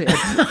called it.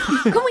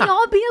 Can we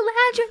all be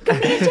Eladrin? Can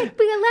me and Jake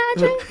be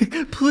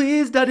Eladrin?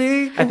 Please,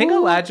 Daddy. I think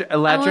Eladrin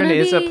wanna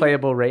is a be-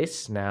 playable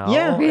race now.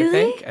 Yeah.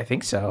 Really? I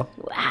think so.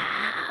 Wow.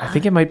 I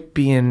think it might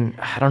be in.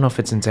 I don't know if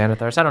it's in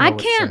Xanathars. I don't know. I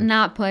what it's can't in.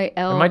 not play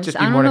elves. might just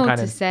be I don't know what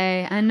Mordenkainen. to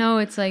say. I know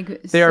it's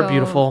like They are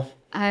beautiful.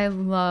 I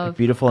love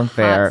Beautiful and hot,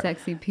 fair.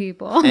 sexy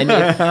people. And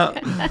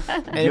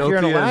if you're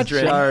an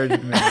Eladrin,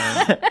 charged,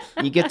 man.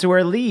 you get to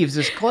wear leaves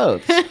as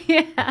clothes.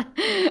 yeah,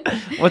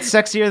 What's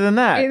sexier than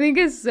I that? think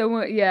it's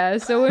someone. Yeah,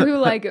 someone who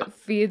like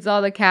feeds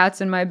all the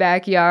cats in my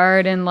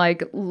backyard and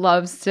like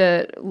loves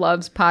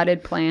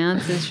potted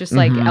plants. It's just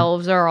like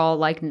elves are all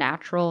like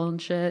natural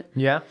and shit.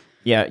 Yeah.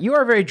 Yeah, you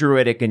are very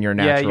druidic in your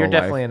natural Yeah, you're life.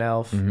 definitely an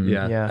elf.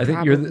 Yeah. Yeah. I think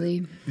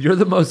Probably. you're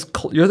the most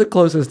you're the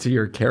closest to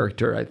your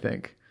character, I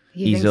think.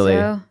 You think Easily.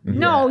 so?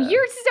 No,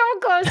 you're so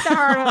close to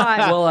Hardline.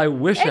 Well, I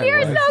wish and I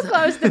you're was. so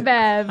close to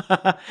Bev.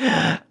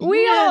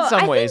 We Yeah, all, in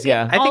some I ways, think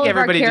yeah. I all think of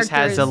our everybody just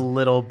has a characters-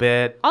 little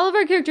bit. all of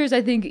our characters,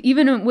 I think,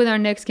 even with our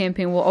next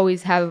campaign, will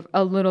always have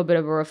a little bit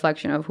of a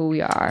reflection of who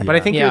we are. But I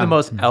think you're Yeah. the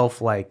most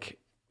elf-like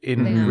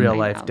in Yeah, real I'm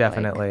life, elf-like.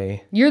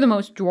 definitely. You're the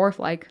most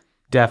dwarf-like.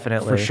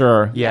 Definitely. For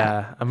sure.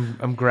 Yeah.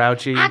 I'm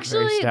grouchy. very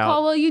Actually, stout.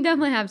 Caldwell, you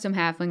definitely have some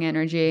halfling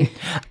energy.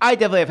 I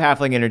definitely have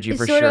halfling energy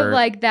for Sort sure. of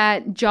like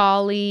that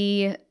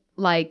jolly,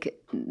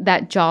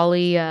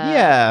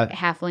 Yeah.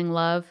 halfling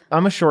love.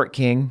 I'm a short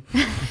king.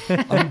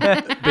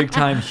 Big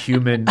time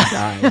human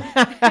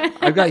guy.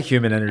 I've got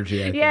human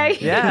energy. I think. Yeah,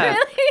 Yeah.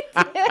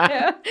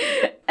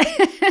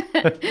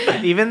 really do.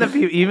 even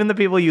the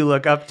people you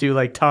look up to,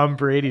 like Tom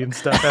Brady and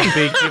stuff, have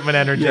big human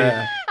energy.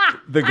 Yeah.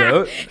 The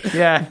goat.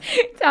 Yeah.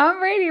 Tom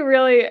Brady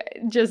really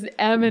just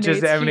emanates,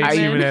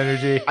 human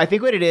energy. I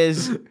think what it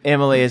is,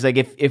 Emily, is like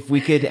if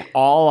we could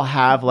all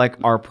have like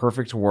our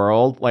perfect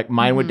world, like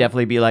mine would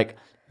definitely be like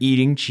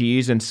eating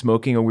cheese and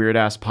smoking a weird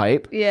ass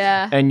pipe.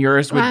 Yeah. And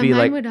yours would be mine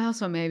like would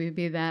also maybe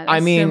be that. I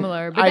mean,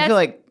 similar. But I feel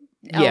like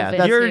yeah, elvish.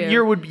 that's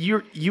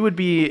you would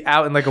be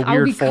out in like a I would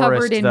weird be forest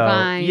covered in though.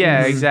 vines.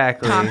 Yeah,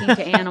 exactly. talking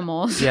to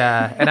animals.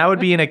 Yeah, and I would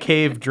be in a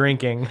cave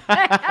drinking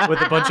with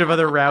a bunch of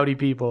other rowdy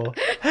people.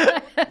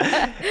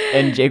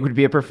 and Jake would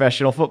be a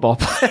professional football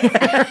player.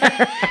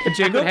 And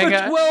Jake would hang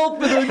out.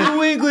 12 for the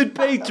New England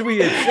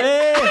Patriots.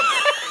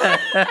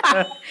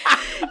 Eh?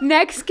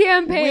 Next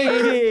campaign,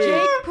 Wicked.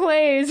 Jake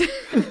plays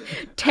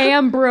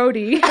Tam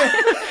Brody.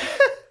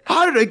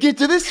 How did I get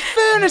to this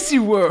fantasy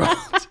world?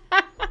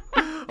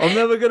 I'm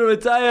never gonna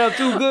retire. I'm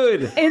too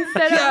good.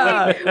 Instead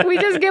of we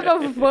just give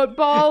a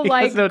football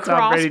like No,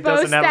 Tom Brady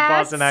crossbow doesn't have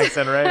a Boston stats.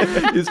 accent,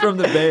 right? He's from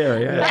the Bay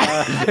Area.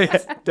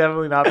 It's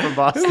definitely not from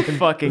Boston. Who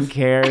fucking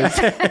cares?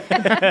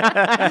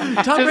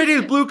 Tom Brady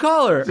is blue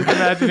collar.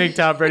 Imagining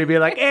Tom Brady being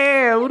like,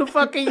 "Hey, who the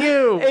fuck are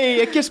you?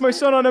 Hey, I kissed my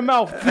son on the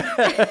mouth.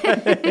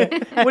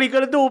 What are you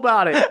gonna do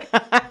about it?"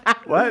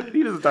 What?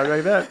 He doesn't talk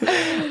like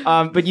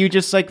that. But you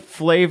just like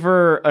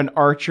flavor an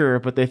archer,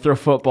 but they throw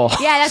football.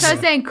 Yeah, that's what I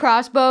was saying.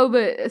 Crossbow,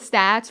 but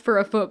stats for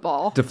a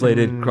football.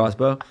 Deflated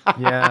crossbow.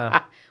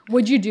 Yeah.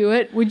 Would you do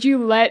it? Would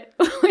you let?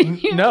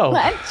 No.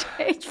 Let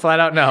Jake Flat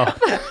out no.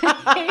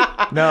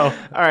 No.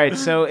 All right,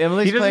 so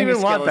Emily's He doesn't playing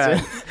even a want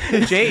skeleton.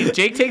 that.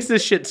 Jake takes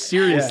this shit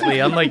seriously,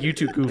 unlike you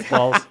two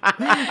goofballs.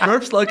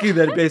 Murph's lucky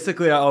that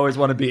basically I always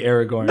want to be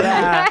Aragorn.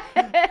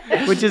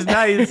 Which is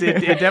nice.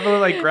 It definitely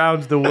like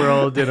grounds the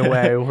world in a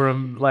way where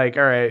I'm like,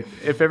 all right,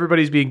 if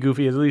everybody's being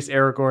goofy, at least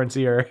Aragorn's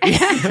here.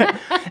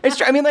 It's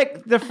true. I mean,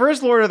 like the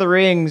first Lord of the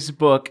Rings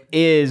book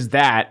is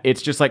that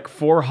it's just like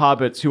 4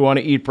 hobbits who want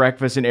to eat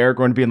breakfast, and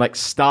Aragorn being like,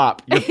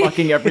 "Stop! You're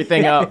fucking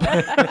everything up.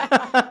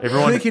 I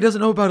Everyone think he doesn't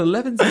know about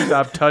 11.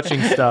 stop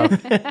touching stuff.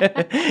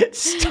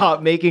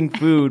 Stop making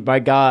food. My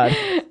God!"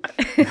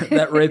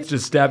 That Wraith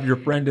just stabbed your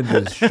friend in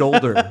the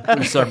shoulder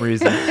for some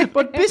reason.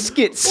 But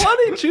biscuits. Why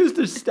did he choose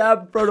to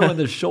stab Frodo in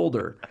the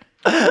shoulder?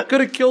 Could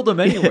have killed him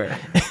anywhere.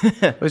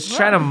 I was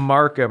trying to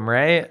mark him,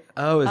 right?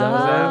 Oh, is that what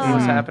Is that that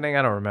what's happening?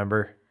 I don't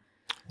rember.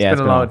 Yeah, It's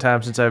been a long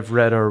time since I've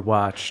read or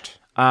watched.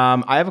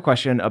 I have a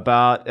question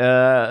about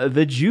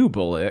the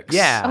Jubilix.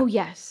 Yeah. Oh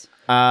yes.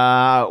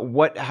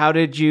 How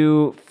did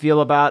you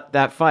feel about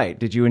that fight?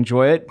 Did you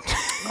enjoy it?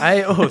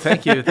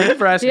 Thank you. Thank you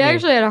for asking He me.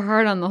 actually had a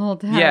heart on the whole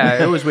time.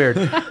 Yeah, it was weird.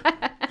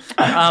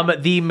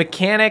 The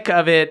mechanic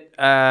of it,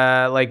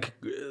 like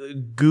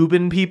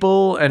goobing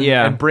people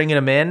and bringing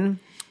them in,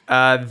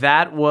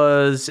 that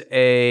was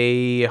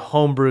a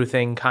homebrew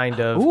thing, kind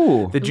of.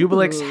 Ooh. The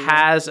Jubilix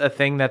has a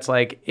thing that's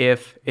like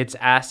if its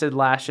acid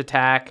lash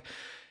attack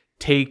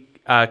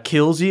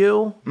kills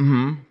you,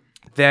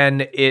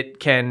 then it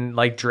can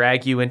like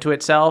drag you into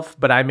itself.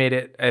 But I made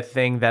it a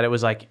thing that it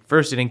was like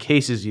first it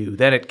encases you,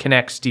 then it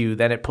connects to you,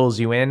 then it pulls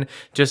you in,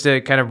 just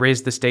to kind of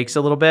raise the stakes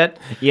a little bit.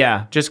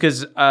 Yeah. Just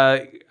because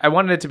I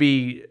wanted it to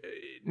be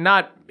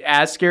not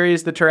as scary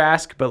as the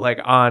Tarask, but like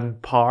on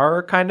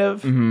par, kind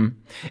of.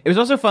 It was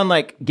also fun,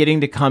 like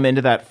getting to come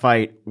into that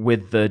fight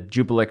with the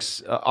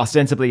Jubilix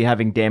ostensibly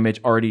having damage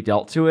already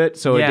dealt to it,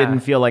 so it Yeah. didn't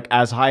feel like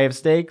as high of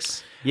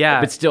stakes.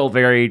 Yeah. but still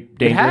very It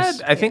dangerous.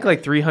 had, I think,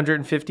 like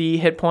 350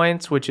 hit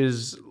points, which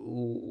is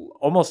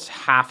almost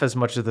half as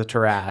much as the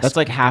Tarask. That's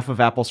like half of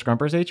Apple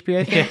Scrumper's HP,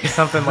 I think.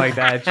 something like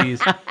that.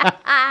 Jeez.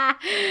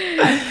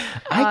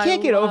 I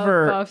can't get love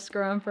over. Buff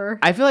Scrumper.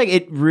 I feel like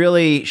it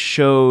really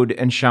showed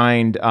and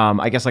shined.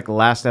 I guess like the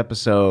last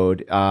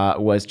episode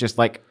was just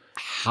like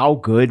how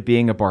good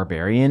being a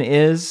barbarian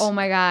is. Oh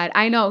my god,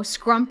 I know.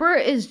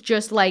 Scrumper is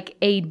just like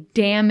a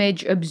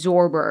damage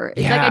absorber.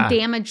 It's like Yeah. a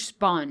damage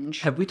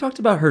sponge. Have we talked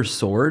about her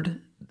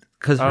sword?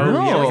 Because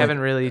Oh, yeah, we haven't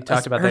really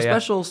talked about her that yet.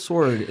 special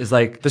sword is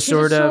like The She's a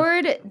sword of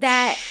sword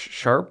that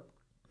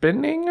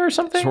sharpening or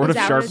something? Sort Is of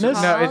that what it's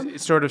sharpness? called? No,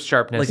 it's sort of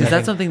sharpness. like I is that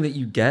think. something that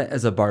you get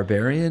as a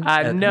barbarian?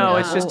 No,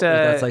 it's just Or a-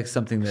 that's like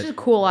something is a that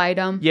cool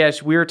item.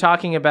 Yes, we were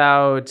talking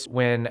about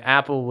when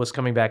Apple was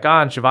coming back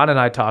on. Siobhan and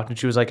I talked, and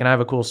she was like, "Can I have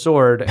a cool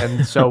sword?"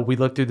 And so we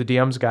looked through the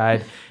DM's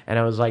guide, and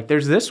I was like,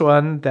 "There's this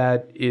one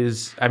that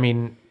is, I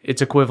mean,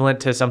 it's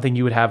equivalent to something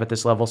you would have at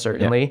this level,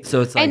 certainly."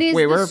 so it's like And is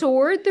wait, the where-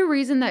 sword the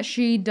reason that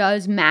she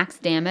does max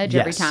damage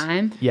every Yes.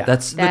 time? Yeah,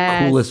 that's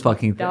That's the coolest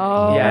fucking thing.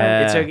 dope.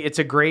 yeah. Yeah. It's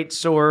a great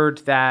sword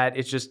that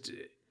it's just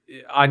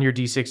on your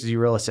d6s you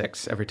roll a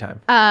 6 every time.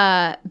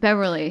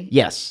 Beverly.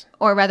 Yes.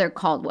 Or rather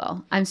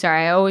Caldwell. I'm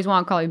sorry, I always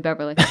want to call you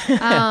Beverly.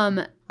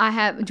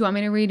 Do you want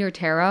me to read your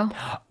tarot?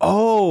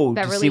 Oh, to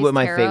Beverly's see what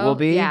my tarot? fate will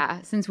be? Yeah,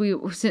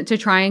 to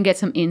try and get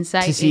some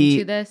insight To see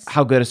into this.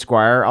 how good a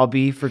squire I'll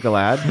be for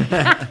Galad.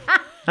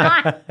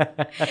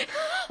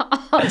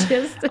 I'll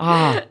just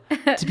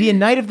To be a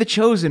knight of the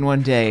chosen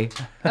one day.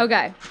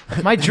 okay.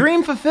 My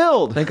dream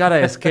fulfilled. Thank God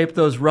I escaped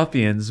those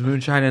ruffians,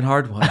 Moonshine and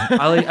Hard One.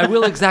 I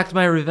will exact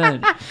my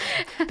revenge.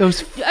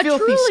 Those A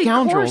filthy truly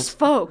scoundrels. coarse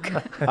folk.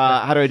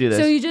 How do I do this?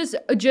 So you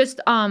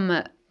just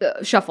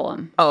shuffle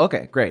them. Oh,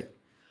 okay, great.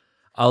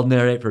 I'll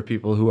narrate for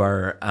people who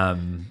are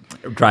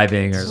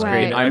driving or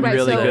Right. I'm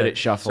really so- good at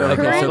shuffling. So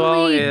Okay,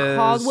 Currently,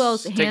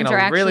 Caldwell's taking hands a are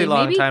actually really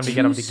long maybe time to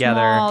get them too together.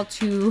 small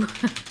to.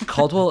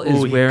 Caldwell is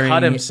Ooh, he wearing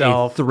cut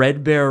himself. a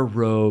threadbare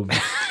robe,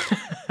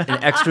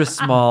 an extra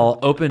small,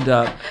 opened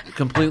up,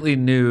 completely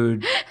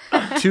nude,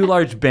 2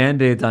 large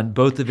band-aids on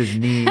both of his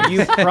knees.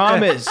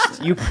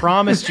 You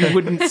promised you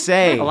wouldn't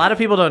say. A lot of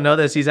people don't know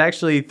this. He's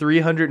actually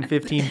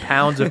 315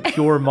 pounds of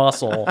pure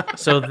muscle.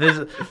 So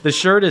the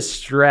shirt is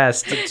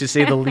stressed, to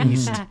say the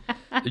least.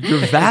 You're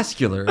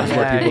vascular, is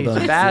what people he's don't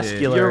see.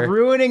 vascular. You're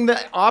ruining the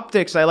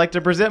optics I like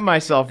to present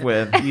myself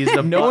with.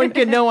 No one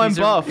can know I'm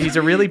buff. He's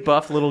a really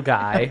buff little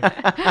guy.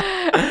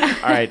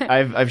 All right,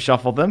 I've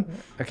shuffled them.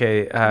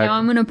 Okay. Now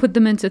I'm gonna put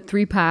them into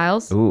 3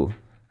 piles. Ooh.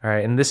 All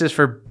right, and this is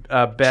for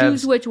Bev's.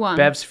 Choose which one.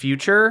 Bev's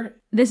future.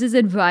 This is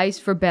advice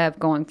for Bev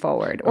going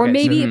forward, or Okay,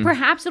 maybe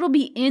perhaps it'll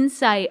be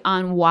insight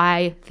on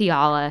why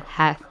Theala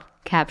hath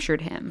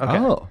captured him. Okay.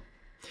 Oh.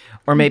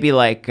 Or maybe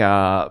like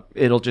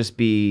it'll just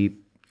be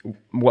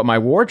what my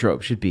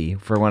wardrobe should be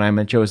for when I'm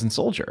a chosen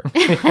soldier.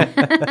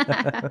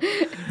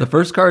 The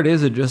first card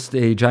is just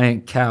a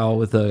giant cow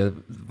with a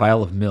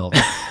vial of milk.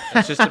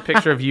 It's just a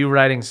picture of you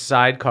riding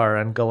sidecar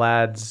on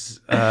Galad's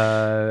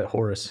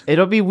horse.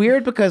 It'll be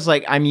weird because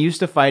like I'm used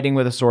to fighting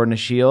with a sword and a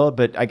shield,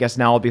 but I guess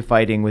now I'll be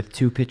fighting with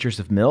 2 pitchers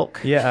of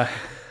milk. Yeah.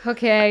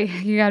 Okay,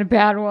 you got a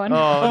bad one.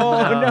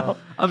 Oh, no.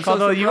 I'm so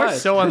Although you are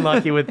surprised. so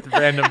unlucky with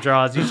random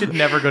draws. You should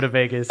never go to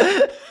Vegas.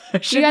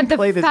 You got the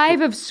play this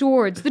 5 of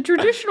Swords. The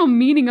traditional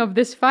meaning of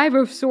this 5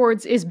 of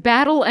Swords is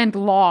battle and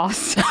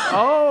loss.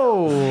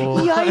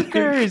 Oh.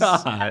 Yikers!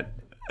 God.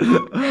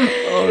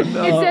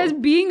 It says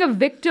being a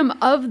victim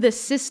of the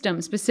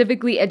system,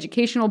 specifically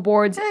educational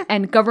boards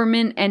and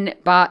government and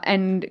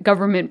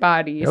government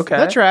bodies. Okay.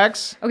 That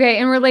tracks. Okay,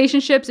 in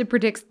relationships, it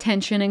predicts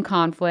tension and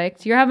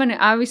conflict. You're in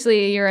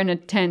a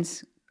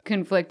tense,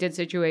 conflicted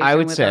situation I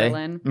would with say.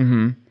 Erlen.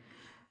 Mm-hmm.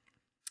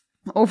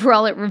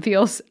 Overall, it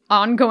reveals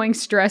ongoing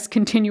stress,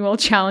 continual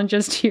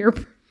challenges to your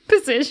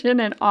position,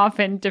 and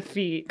often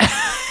defeat.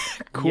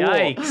 Cool.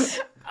 Yikes.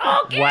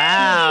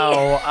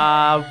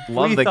 Wow.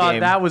 Love We the thought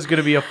game. that was going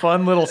to be a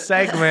fun little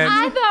segment.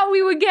 I thought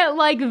we would get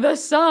like the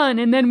sun,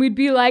 and then we'd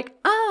be like,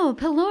 "Oh,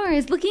 Pelor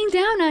is looking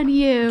down on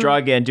you." Draw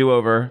again, do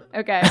over.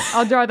 Okay,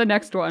 I'll draw the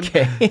next one.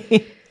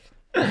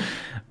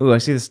 Ooh, I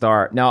see the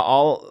star. Now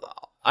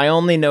I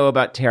only know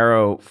about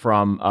tarot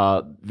from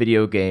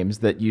video games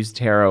that use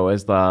tarot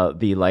as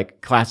the like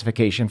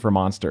classification for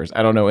monsters.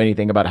 I don't know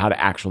anything about how to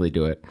actually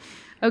do it.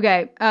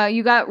 Okay,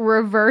 you got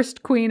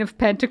reversed Queen of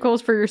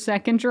Pentacles for your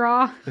second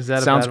draw, Is that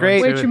a Sounds bad one,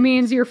 great. too? which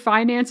means your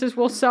finances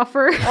will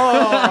suffer.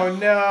 Oh,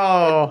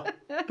 no.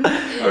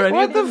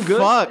 What the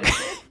fuck?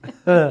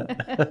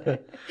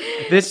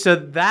 So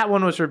that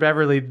one was for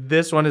Beverly.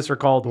 This one is for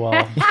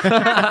Caldwell.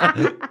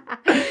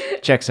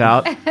 Checks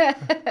out.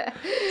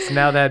 So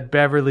now that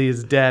Beverly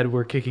is dead,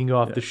 we're kicking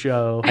off the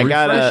show. I Refresh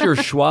gotta your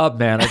Schwab,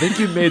 man. I think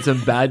you made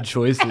some bad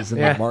choices in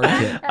the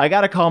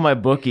market. call my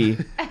bookie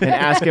and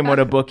ask him what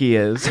a bookie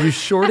is. You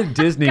shorted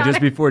Disney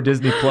just before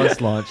Disney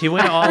Plus launched. He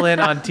went all in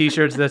on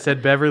t-shirts that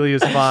said Beverly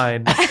is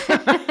fine.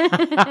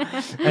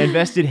 I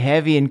invested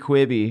heavy in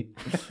Quibi.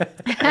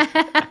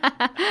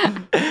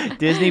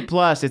 Disney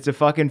Plus, it's a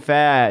fucking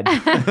fad.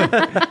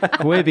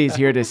 Quibi's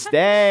here to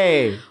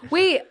stay.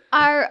 Wait,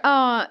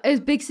 is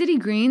Big City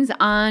Greens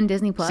on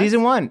Disney Plus?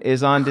 Season 1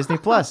 is on Disney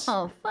Plus.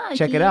 Oh, fuck.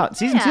 Check it out.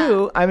 Season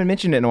 2, I haven't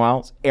mentioned it in a while.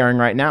 It's airing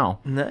right now.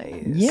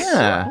 Nice.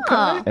 Yeah.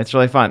 It's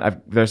really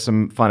fun. There's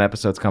some fun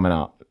episodes coming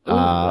out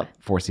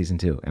for season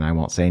 2, and I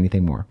won't say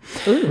anything more.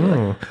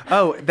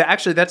 Oh,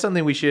 actually, that's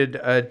something we should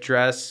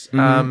address.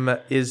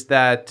 Is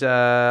that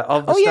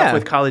all the stuff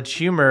with College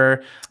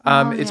Humor?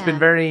 It's been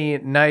very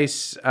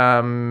nice.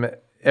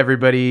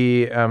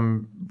 Everybody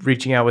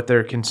reaching out with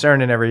their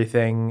concern and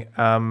everything.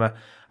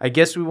 I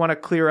guess we want to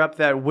clear up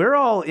that we're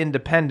all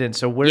independent,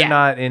 so we're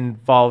not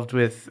involved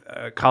with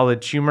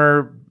College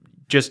Humor.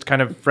 Just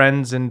kind of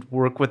friends and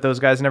work with those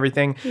guys and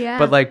everything. Yeah.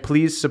 But like,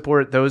 please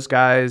support those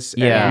guys.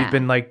 Yeah. And we've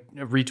been like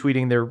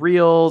retweeting their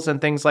reels and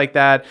things like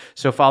that.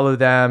 So follow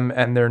them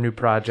and their new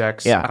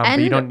projects. Yeah. But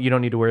you don't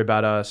need to worry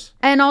about us.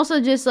 And also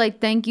just like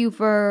thank you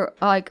for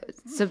like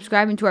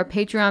subscribing to our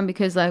Patreon,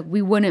 because like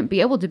we wouldn't be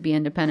able to be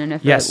independent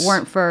if it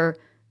weren't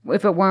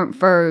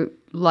for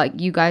like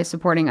you guys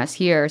supporting us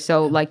here.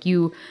 So like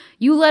you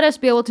let us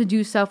be able to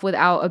do stuff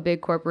without a big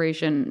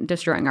corporation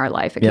destroying our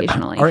life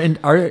occasionally.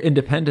 Our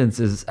independence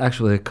is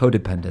actually a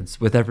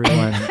codependence with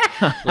everyone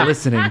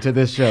listening to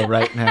this show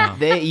right now.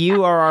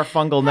 You are our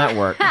fungal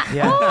network.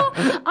 Yeah.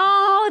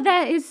 Oh, Oh,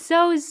 that is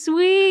so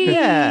sweet.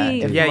 Yeah.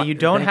 Yeah, you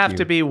don't Thank have you.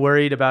 to be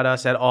worried about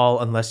us at all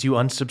unless you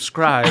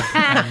unsubscribe.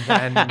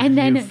 And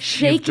then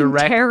shake in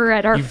terror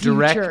at our You've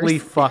directly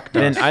futures. fucked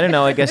us. Then I don't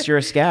know. I guess you're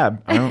a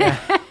scab. I don't.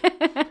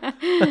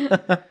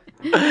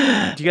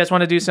 Do you guys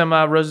want to do some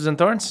roses and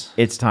thorns?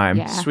 It's time.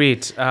 Yeah.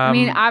 Sweet. I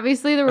mean,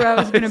 obviously the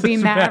rose is going to be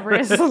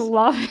Maverick's.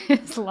 Love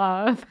is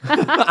love.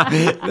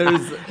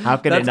 How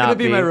can That's it not gonna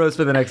be be? my roast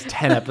for the next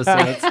 10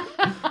 episodes.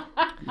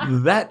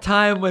 That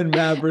time when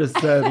Maverick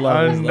said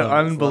love is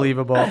love.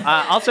 Unbelievable.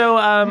 Also,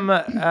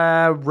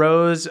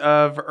 Rose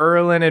of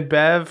Erlen and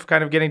Bev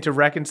kind of getting to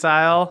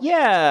reconcile.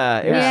 Yeah,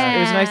 it was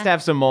Yeah. nice to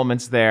have some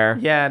moments there.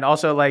 Yeah, and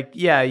also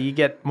you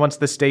get once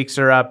the stakes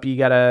are up, you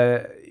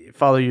gotta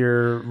follow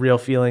your real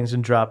feelings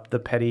and drop the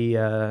petty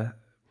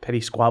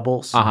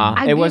squabbles.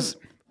 I It do- was.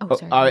 Oh,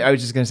 sorry. I was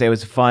just gonna say it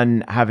was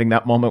fun having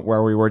that moment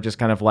where we were just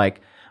kind of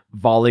like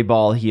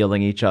volleyball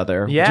healing each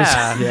other. Yeah,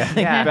 Just,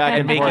 yeah. back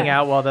and making forth.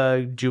 out while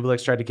the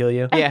Jubilix tried to kill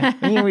you. Yeah.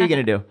 What are you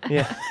gonna do?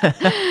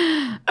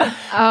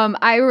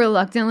 I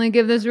reluctantly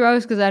give this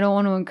rose because I don't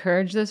want to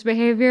encourage this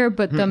behavior,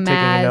 but the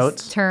Maz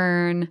notes?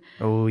 turn,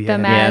 Oh yeah,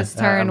 the Maz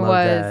I turn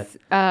love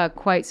was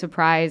quite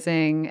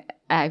surprising.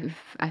 I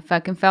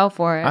fucking fell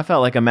for it. I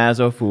felt like a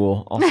Mazzo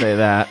fool. I'll say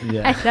that.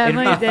 I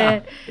definitely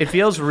did. It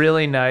feels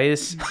really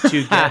nice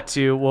to get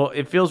to. Well,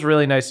 it feels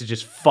really nice to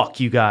just fuck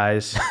you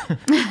guys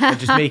and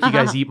just make you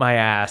guys eat my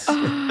ass.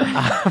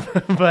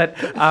 But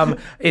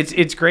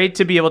it's great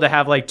to be able to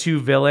have like two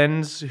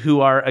villains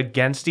who are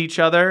against each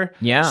other.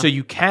 Yeah. So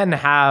you can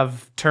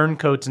have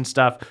turncoats and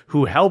stuff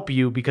who help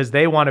you because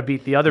they want to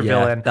beat the other Yeah,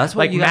 villain. that's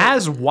what like you gotta-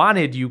 Maz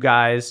wanted you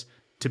guys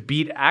to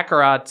beat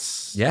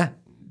Akarat's Yeah.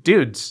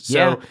 dudes. So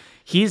Yeah.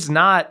 he's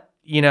not,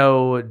 It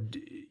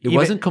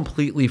wasn't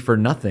completely for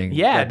nothing.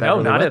 Yeah, that no,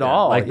 Beverly not went at there.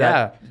 all. Like yeah,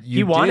 that,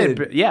 he wanted.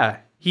 did. Yeah,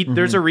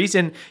 There's a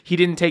reason he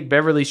didn't take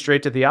Beverly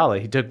straight to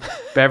Theala. He took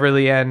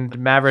Beverly and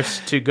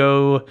Mavericks to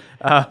go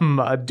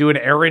do an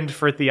errand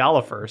for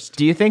Theala first.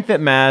 Do you think that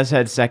Maz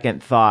had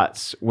second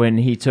thoughts when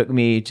he took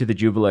me to the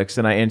Jubilix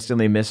and I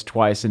instantly missed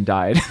twice and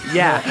died?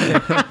 Yeah.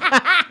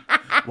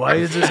 Why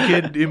is this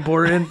kid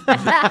important?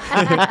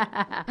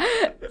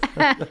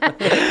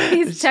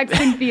 He's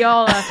texting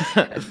Viola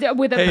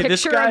with a Hey,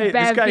 this picture guy- of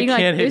Bev this guy being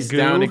can't like, hit "Is goo."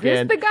 Down this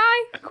again. the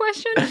guy?"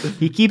 Question.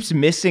 He keeps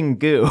missing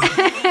goo.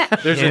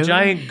 There's a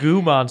giant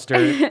goo monster.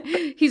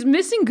 He's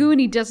missing goo, and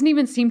he doesn't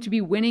even seem to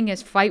be winning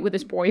his fight with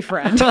his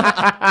boyfriend.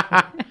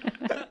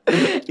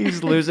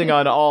 He's losing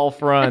on all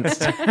fronts.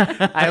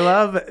 I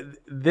love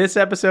this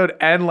episode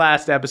and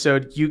last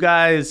episode. You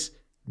guys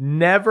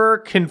never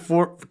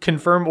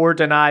confirm or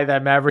deny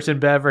that Mavericks and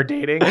Bev are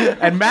dating.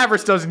 And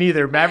Mavericks doesn't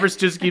either. Mavericks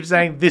just keeps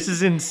saying, this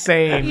is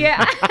insane.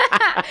 Yeah.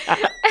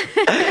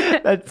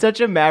 That's such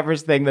a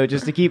Mavericks thing, though,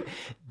 just to keep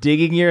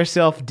digging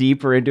yourself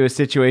deeper into a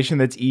situation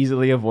that's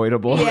easily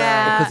avoidable.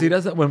 Yeah. Because he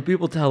doesn't, when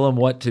people tell him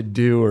what to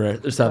do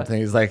or something,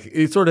 he's like,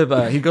 he's sort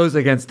of, he goes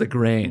against the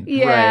grain.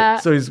 Yeah.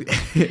 Right. So he's,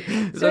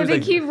 So I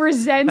think he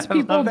resents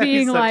people Love that being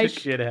he's such like, a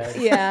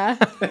shithead. yeah,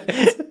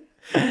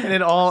 And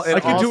it all, I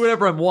can do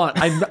whatever I want.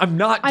 I'm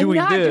not I'm doing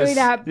not this. doing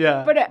that.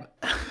 Yeah. But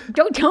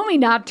don't tell me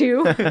not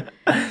to.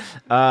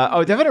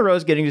 Devin and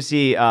Rose getting to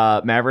see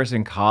Mavericks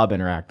and Cobb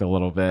interact a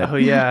little bit. Oh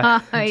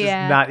yeah. Just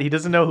Yeah. he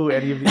doesn't know who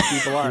any of these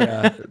people are.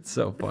 Yeah, it's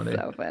so funny.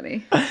 So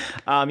funny.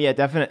 Yeah,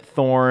 definite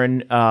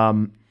thorn.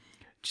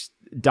 Just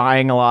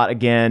dying a lot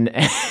again.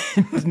 And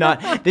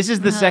this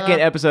is the second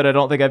episode I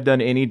don't think I've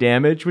done any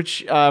damage,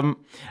 which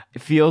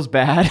feels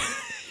bad.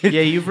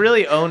 Yeah, you've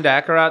really owned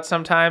Akarat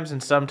sometimes,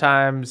 and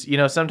sometimes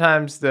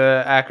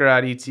the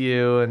Akarat eats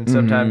you, and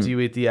sometimes you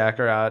eat the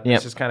Akarat. Yep.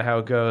 It's just kind of how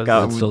it goes.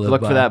 Go, That's to live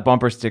look by. for that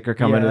bumper sticker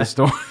coming to Yeah. the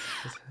store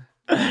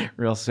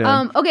real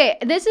soon. Okay,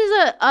 this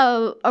is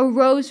a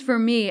rose for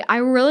me. I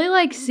really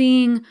like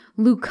seeing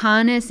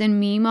Lucanus and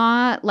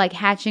Mima like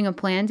hatching a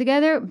plan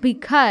together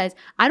because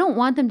I don't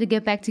want them to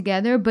get back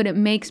together, but it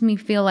makes me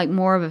feel like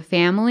more of a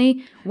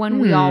family when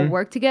we all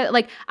work together.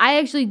 Like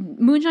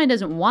Moonshine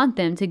doesn't want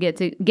them to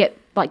get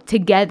like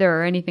together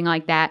or anything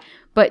like that.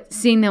 But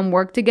seeing them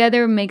work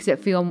together makes it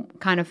feel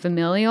kind of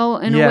familial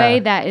in a Yeah. way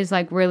that is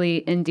like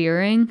really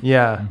endearing.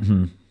 Yeah.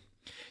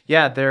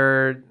 Yeah,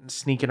 they're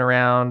sneaking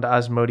around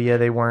Osmodia.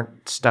 They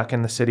weren't stuck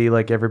in the city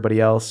like everybody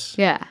else.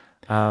 Yeah.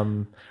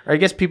 Or I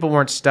guess people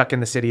weren't stuck in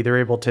the city. They're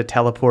able to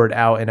teleport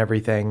out and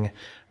everything.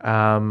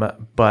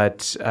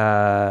 But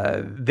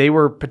they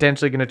were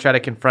potentially going to try to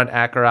confront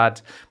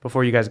Akarat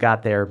before you guys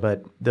got there.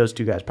 But those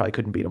two guys probably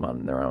couldn't beat them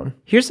on their own.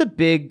 Here's a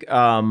big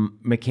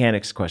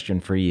mechanics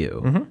question for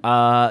you.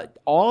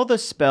 All the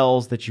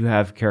spells that you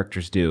have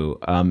characters do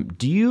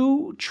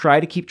you try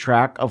to keep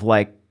track of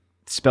like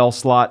spell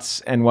slots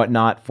and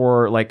whatnot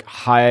for like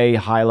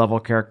high level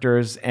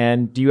characters?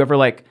 And do you ever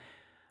like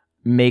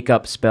make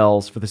up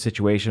spells for the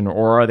situation,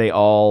 or are they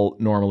all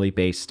normally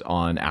based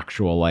on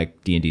actual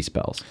like D&D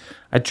spells?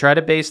 I try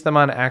to base them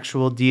on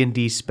actual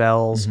D&D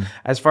spells.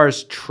 As far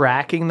as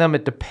tracking them,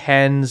 it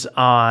depends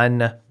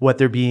on what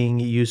they're being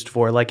used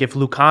for. Like if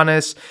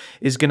Lucanus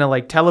is going to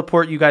like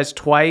teleport you guys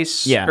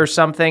twice or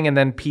something and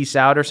then peace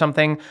out or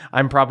something,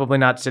 I'm probably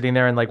not sitting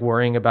there and like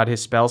worrying about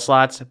his spell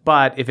slots.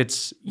 But if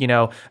it's, you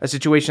know, a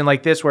situation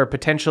like this where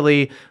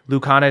potentially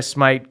Lucanus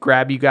might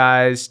grab you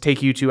guys,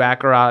 take you to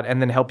Akarat,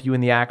 and then help you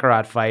in the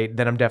Akarat fight,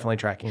 then I'm definitely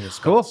tracking his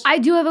spells. I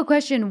do have a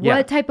question. Yeah.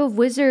 What type of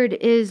wizard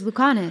is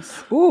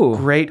Lucanus? Ooh.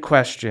 Great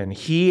question.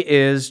 He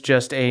is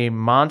just a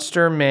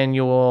monster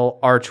manual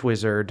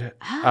archwizard,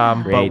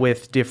 but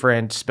with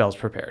different spells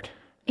prepared.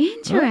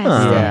 Interesting.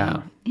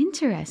 Yeah.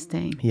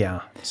 Interesting.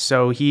 Yeah.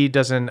 So he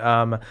doesn't.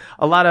 A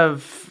lot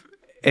of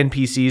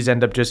NPCs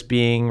end up just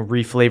being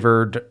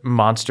reflavored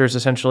monsters,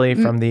 essentially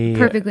from the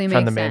Perfectly from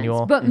makes the manual.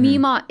 sense. But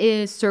Mima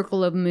is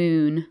Circle of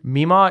Moon.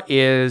 Mima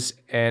is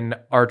an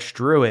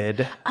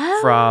archdruid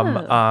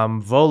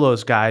from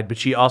Volo's guide, but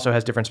she also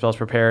has different spells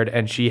prepared,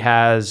 and she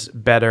has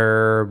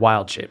better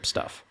wild shape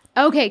stuff.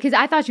 Okay, because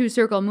I thought she was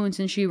Circle of Moon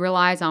since she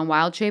relies on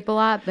wild shape a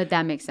lot, but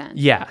that makes sense.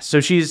 Yeah, so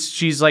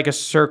she's like a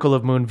Circle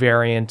of Moon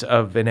variant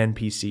of an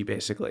NPC,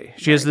 basically.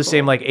 She has the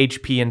same like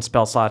HP and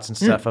spell slots and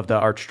stuff of the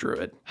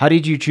archdruid. How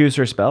did you choose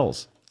her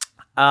spells?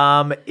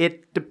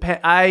 It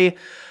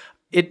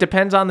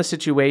depends on the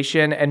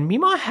situation, and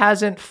Mima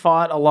hasn't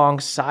fought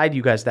alongside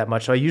you guys that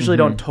much, so I usually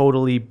don't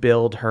totally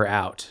build her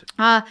out.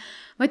 My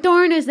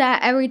thorn is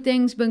that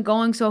everything's been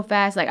going so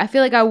fast. Like I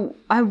feel like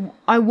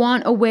I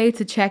want a way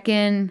to check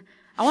in.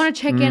 I want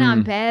to check in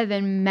on Bev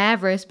and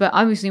Mavris, but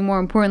obviously more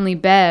importantly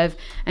Bev.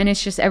 And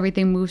it's just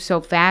everything moves so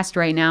fast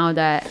right now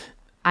that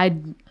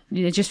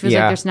it just feels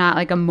like there's not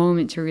like a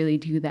moment to really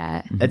do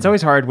that. It's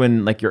always hard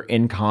when like you're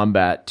in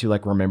combat to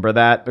like remember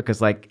that, because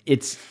like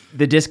it's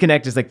the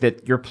disconnect is like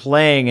that you're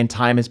playing and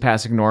time is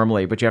passing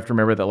normally, but you have to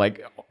remember that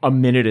like a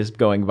minute is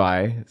going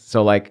by.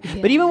 So like,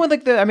 but even with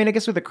like I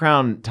guess with the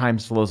crown, time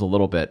slows a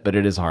little bit, but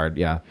it is hard.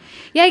 Yeah.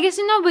 Yeah, I guess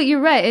no, but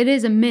you're right. It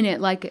is a minute.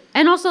 Like,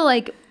 and also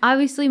like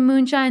obviously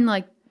Moonshine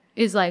like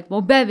is like,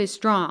 well, Bev is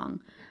strong.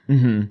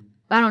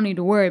 I don't need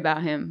to worry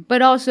about him.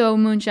 But also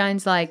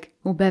Moonshine's like,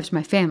 well, Bev's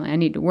my family. I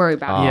need to worry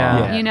about him.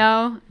 Yeah. You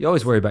know? You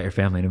always worry about your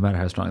family, no matter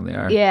how strong they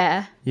are.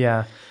 Yeah.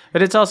 Yeah,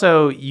 but it's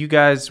also you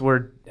guys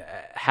were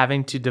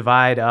having to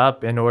divide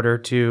up in order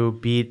to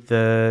beat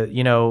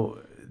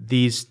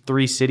these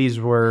 3 cities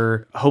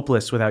were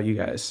hopeless without you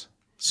guys.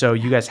 So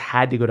you guys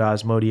had to go to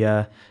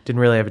Osmodia. Didn't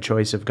really have a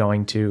choice of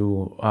going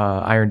to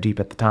Iron Deep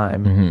at the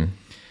time.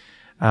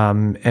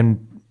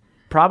 And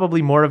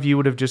probably more of you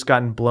would have just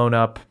gotten blown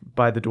up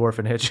by the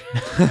dwarfenage.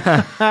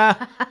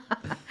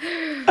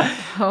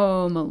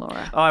 Oh,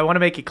 Melora. Oh, I want to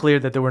make it clear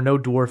that there were no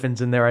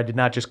dwarfins in there. I did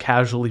not just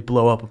casually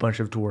blow up a bunch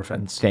of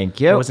dwarfins.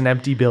 Thank you. It was an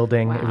empty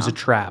building. It was a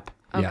trap.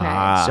 Okay.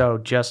 Ah. So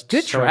just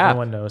Good so trap.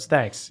 everyone knows.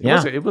 Thanks.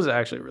 Yeah. It was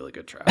actually a really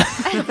good trap.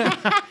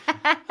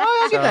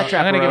 I'll give that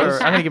trap I'm a gonna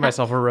rose. give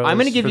myself a rose. I'm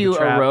going to give for the you a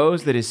trap.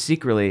 rose that is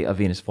secretly a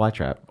Venus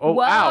flytrap. Oh,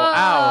 Whoa.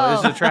 ow. This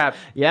is a trap.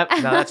 Yep.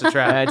 No, that's a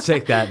trap.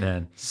 Take that,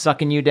 man.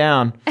 Sucking you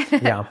down.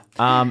 Yeah.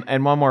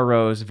 And one more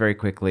rose very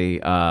quickly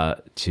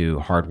to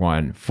Hard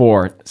One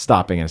for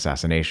stopping an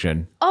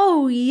assassination,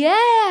 Oh,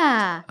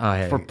 yeah. Oh,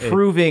 hey, for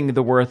proving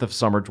the worth of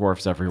summer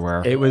dwarfs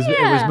everywhere. it was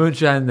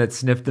Moonshine that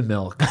sniffed the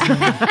milk.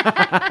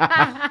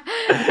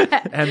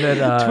 And then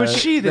It was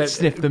she that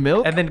sniffed the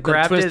milk. And then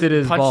grabbed twisted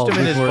his punched balls him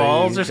in his before he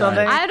balls or died.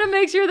 something. I had to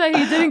make sure that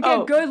he didn't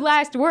get good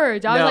last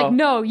words. I was No. like,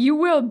 no, you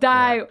will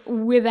die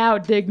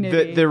without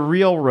dignity. the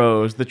real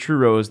rose, the true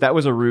rose, that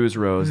was a ruse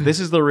rose. This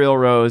is the real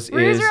rose.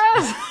 Ruse is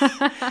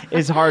Rose?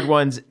 is Hard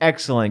One's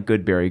excellent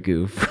Goodberry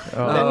goof.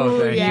 Oh,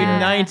 thank you. yeah.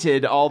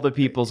 United all the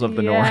peoples of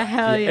the Yeah, North.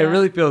 hell yeah. It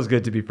really feels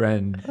good to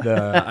befriend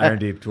the Iron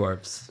Deep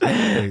dwarfs.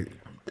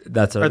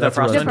 That's Or the that's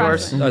a rose Frostwind for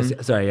dwarfs. me. Oh,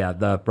 sorry, yeah,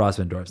 the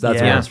Frostwind dwarfs.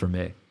 That's Yeah. a rose for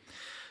me.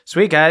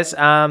 Sweet, guys.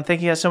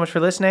 Thank you guys so much for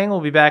listening.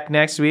 We'll be back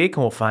next week,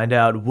 and we'll find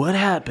out what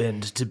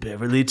happened to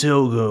Beverly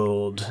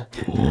Togold.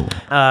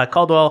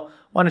 Caldwell,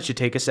 why don't you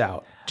take us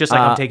out? Just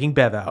like I'm taking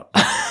Bev out.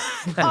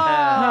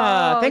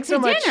 Thanks to so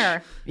much.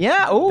 dinner.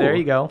 Yeah. Oh, There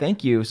you go.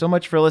 Thank you so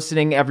much for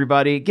listening,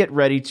 everybody. Get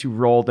ready to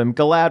roll them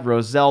Galad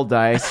Roselle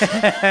dice.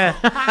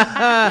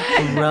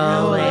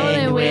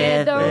 Rolling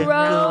with the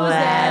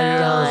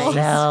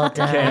Roselle.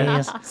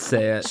 Can't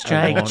say it. I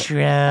Strike won't.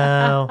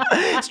 true.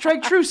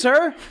 Strike true,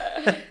 sir.